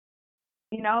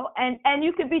 You know, and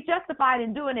you could be justified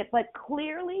in doing it, but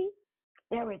clearly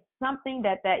there is something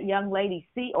that young lady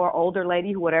or older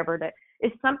lady, whatever, that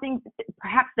is something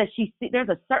perhaps that she sees. There's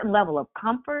a certain level of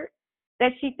comfort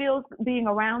that she feels being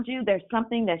around you. There's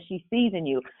something that she sees in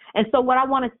you. And so what I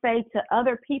want to say to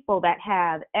other people that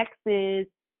have exes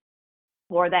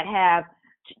or that have,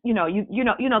 you know,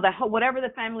 that whatever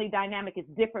the family dynamic is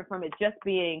different from it just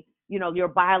being, you know, your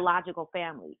biological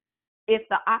family. If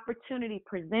the opportunity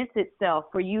presents itself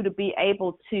for you to be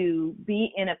able to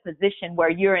be in a position where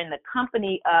you're in the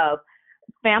company of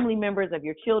family members of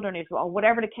your children or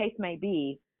whatever the case may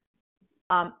be,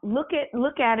 look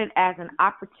at it as an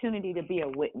opportunity to be a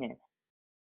witness.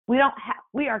 We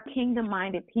are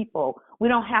kingdom-minded people. We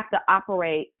don't have to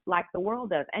operate like the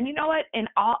world does. And you know what? In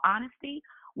all honesty,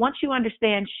 once you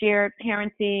understand shared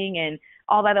parenting and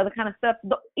all that other kind of stuff,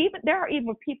 there are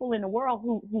even people in the world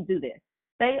who do this.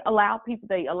 They allow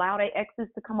their exes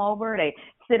to come over. They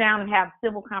sit down and have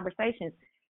civil conversations.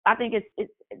 I think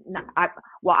it's not,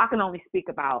 I can only speak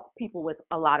about people with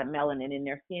a lot of melanin in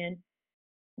their skin.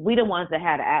 We the ones that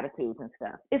had attitudes and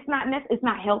stuff. It's not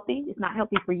healthy. It's not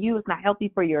healthy for you. It's not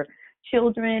healthy for your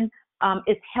children.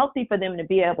 it's healthy for them to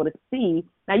be able to see.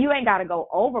 Now, you ain't got to go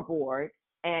overboard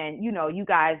and, you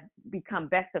guys become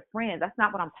best of friends. That's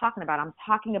not what I'm talking about. I'm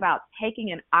talking about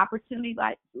taking an opportunity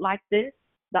like this,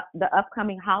 the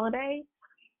upcoming holidays,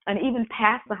 and even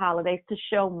past the holidays, to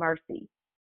show mercy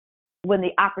when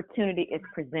the opportunity is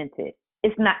presented.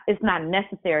 It's not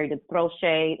necessary to throw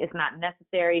shade. It's not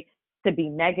necessary to be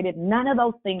negative. None of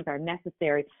those things are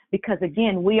necessary, because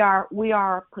again, we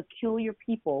are peculiar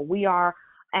people. We are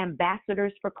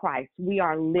ambassadors for Christ. We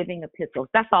are living epistles.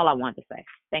 That's all I wanted to say.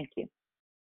 Thank you.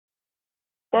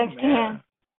 Thanks, Ken.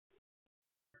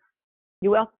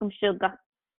 You're welcome, sugar.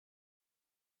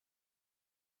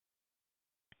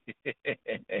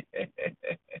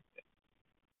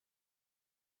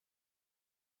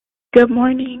 Good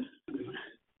morning.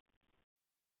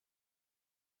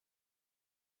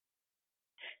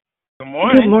 Good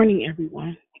morning. Good morning,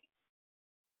 everyone.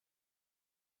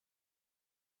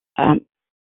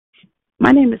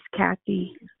 My name is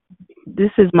Kathy.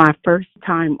 This is my first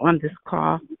time on this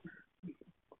call.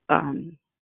 I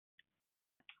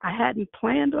hadn't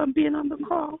planned on being on the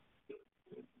call,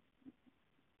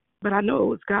 but I know it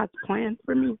was God's plan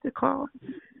for me to call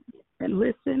and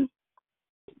listen.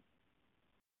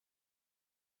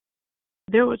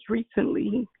 There was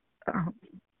recently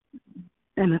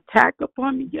an attack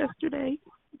upon me yesterday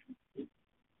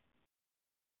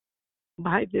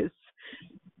by this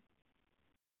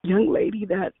young lady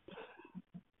that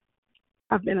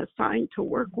I've been assigned to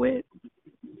work with.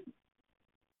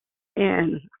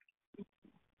 And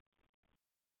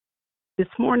this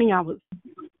morning I was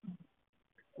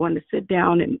going to sit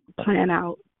down and plan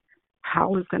out how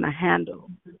I was going to handle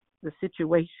the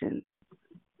situation.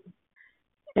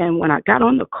 And when I got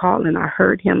on the call and I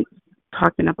heard him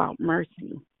talking about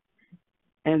mercy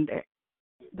and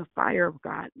the fire of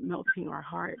God melting our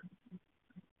heart,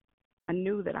 I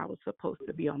knew that I was supposed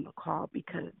to be on the call,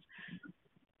 because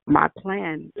my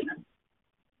plan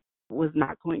was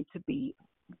not going to be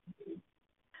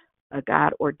a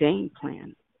God-ordained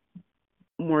plan,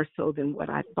 more so than what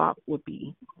I thought would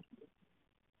be.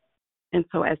 And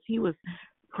so as he was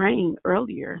praying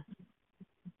earlier,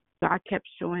 God kept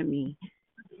showing me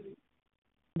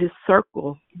this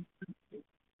circle,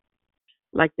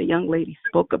 like the young lady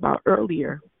spoke about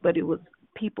earlier, but it was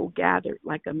people gathered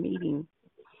like a meeting.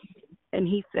 And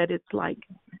he said it's like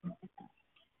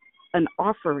an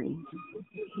offering.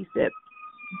 He said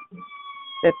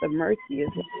that the mercy is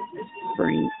an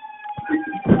offering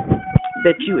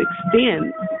that you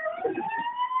extend.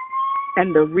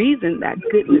 And the reason that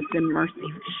goodness and mercy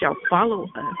shall follow us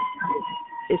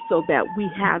is so that we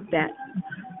have that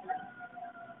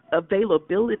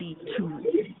availability to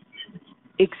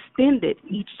extend it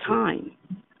each time.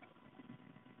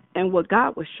 And what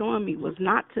God was showing me was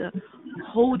not to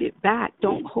hold it back.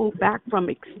 Don't hold back from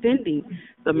extending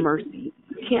the mercy.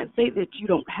 You can't say that you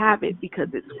don't have it, because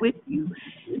it's with you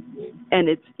and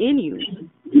it's in you.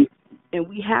 And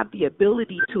we have the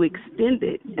ability to extend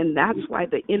it. And that's why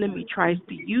the enemy tries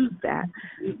to use that,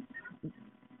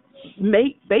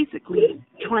 basically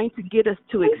trying to get us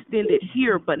to extend it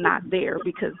here but not there,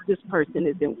 because this person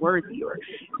isn't worthy, or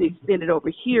to extend it over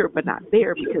here but not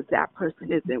there because that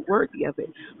person isn't worthy of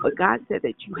it. But God said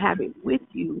that you have it with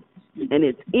you and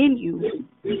it's in you.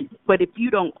 But if you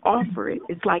don't offer it,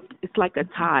 it's like a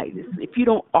tithe. If you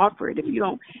don't offer it, if you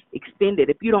don't extend it,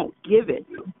 if you don't give it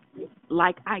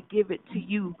like I give it to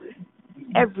you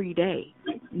every day,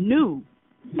 new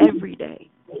every day.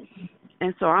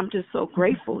 And so I'm just so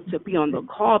grateful to be on the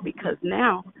call, because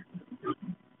now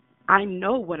I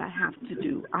know what I have to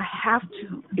do. I have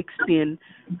to extend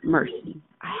mercy.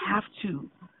 I have to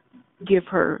give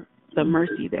her the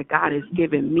mercy that God has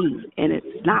given me. And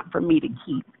it's not for me to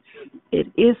keep. It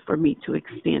is for me to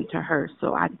extend to her.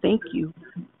 So I thank you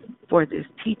for this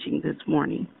teaching this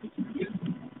morning.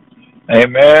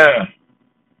 Amen.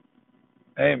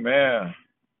 Amen.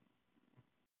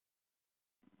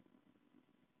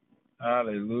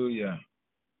 Hallelujah.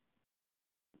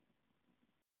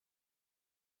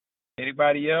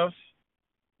 Anybody else?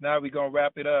 Now we're going to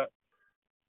wrap it up.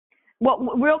 Well,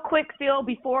 real quick, Phil,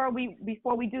 before we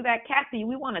do that, Kathy,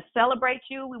 we want to celebrate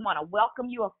you. We want to welcome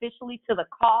you officially to the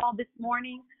call this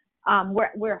morning.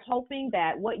 We're hoping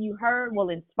that what you heard will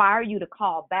inspire you to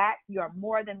call back. You are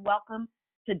more than welcome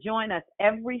to join us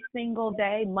every single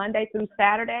day, Monday through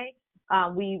Saturday.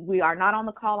 We are not on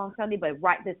the call on Sunday, but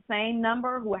write the same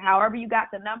number, however you got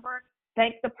the number.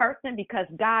 Thank the person, because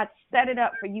God set it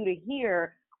up for you to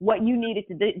hear what you needed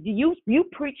to do. You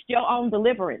preached your own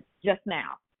deliverance just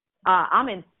now. I'm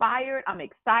inspired. I'm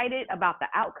excited about the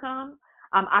outcome.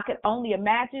 I could only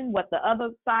imagine what the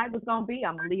other side was going to be.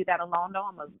 I'm going to leave that alone, though.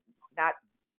 I'm going to not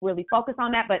really focus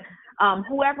on that. But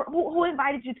who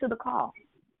invited you to the call?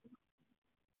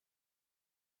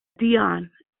 Dion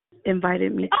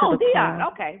invited me to the Dion.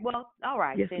 call. Okay. Well, all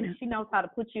right. Yes, then ma'am. she knows how to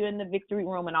put you in the victory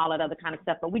room and all that other kind of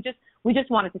stuff. But we just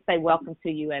wanted to say welcome to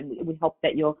you, and we hope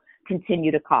that you'll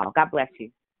continue to call. God bless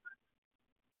you.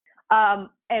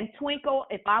 And Twinkle,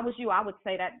 if I was you, I would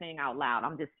say that thing out loud.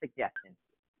 I'm just suggesting.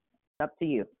 It's up to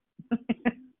you.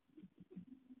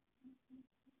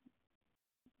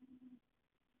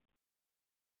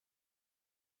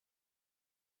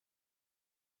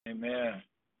 Amen.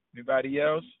 Anybody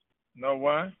else? No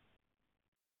one?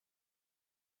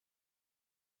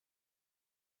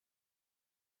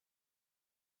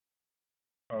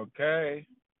 Okay.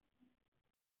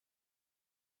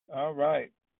 All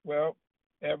right. Well,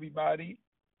 everybody,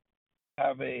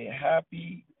 have a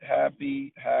happy,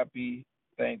 happy, happy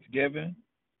Thanksgiving.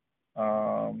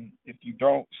 If you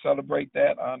don't celebrate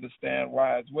that, I understand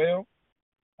why as well.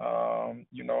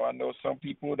 I know some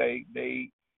people, they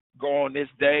go on this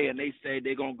day and they say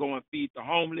they're going to go and feed the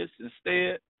homeless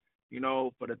instead,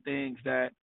 for the things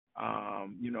that,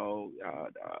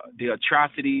 the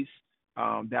atrocities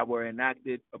that were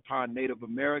enacted upon Native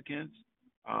Americans.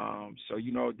 So,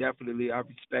 definitely I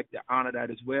respect and honor that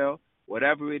as well.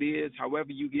 Whatever it is,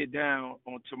 however you get down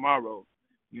on tomorrow,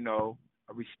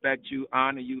 I respect you,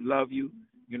 honor you, love you.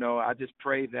 I just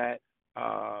pray that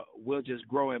we'll just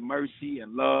grow in mercy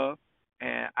and love.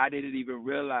 And I didn't even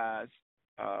realize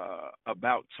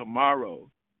about tomorrow,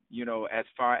 as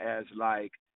far as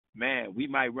like, man, we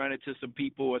might run into some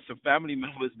people or some family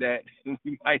members that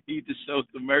we might need to show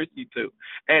some mercy to.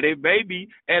 And it may be,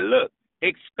 and look,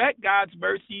 expect God's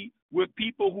mercy with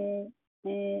people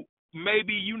who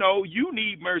maybe, you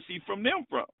need mercy from them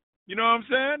from. You know what I'm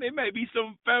saying? It may be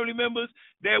some family members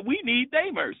that we need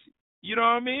their mercy. You know what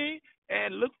I mean?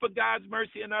 And look for God's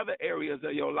mercy in other areas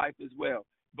of your life as well.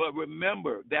 But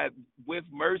remember that with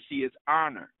mercy is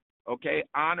honor. Okay,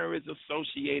 honor is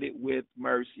associated with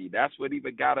mercy. That's what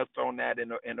even got us on that in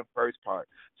the first part.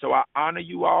 So I honor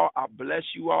you all. I bless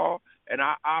you all, and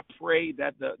I pray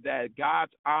that that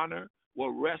God's honor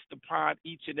will rest upon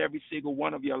each and every single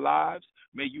one of your lives.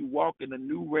 May you walk in a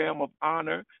new realm of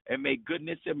honor, and may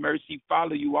goodness and mercy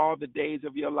follow you all the days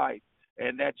of your life,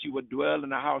 and that you will dwell in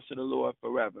the house of the Lord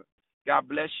forever. God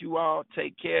bless you all.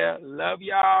 Take care. Love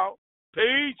y'all.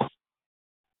 Peace.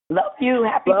 Love you.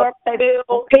 Happy birthday,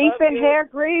 Bill. Peace and hair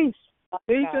grease.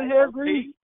 Peace and hair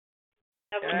grease.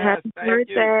 Yes, Happy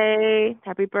birthday.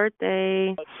 Happy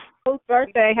birthday. Whose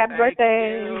birthday? Happy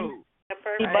birthday. You.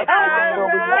 Happy Happy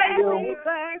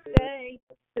birthday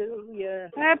to you.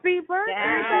 Happy birthday,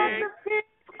 Down. Dr.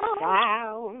 Phil.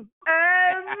 Down.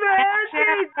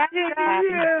 Happy Happy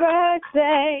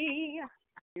birthday.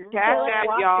 Cash App,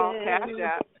 y'all. Cash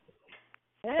App.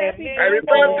 Happy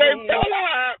birthday,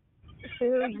 Bella. To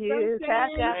you. Cash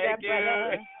App that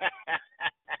brother.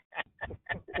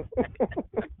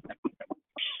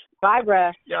 Bye,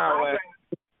 bruh. Y'all,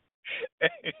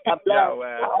 y'all,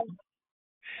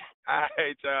 all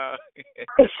right, y'all.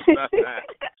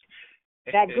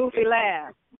 That goofy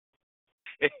laugh.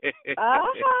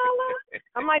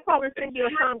 I might probably send you a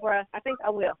song, bruh. I think I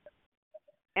will.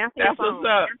 Answer your That's phone. what's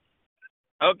up.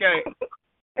 Okay.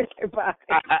 Okay, bye.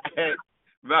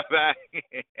 Bye-bye.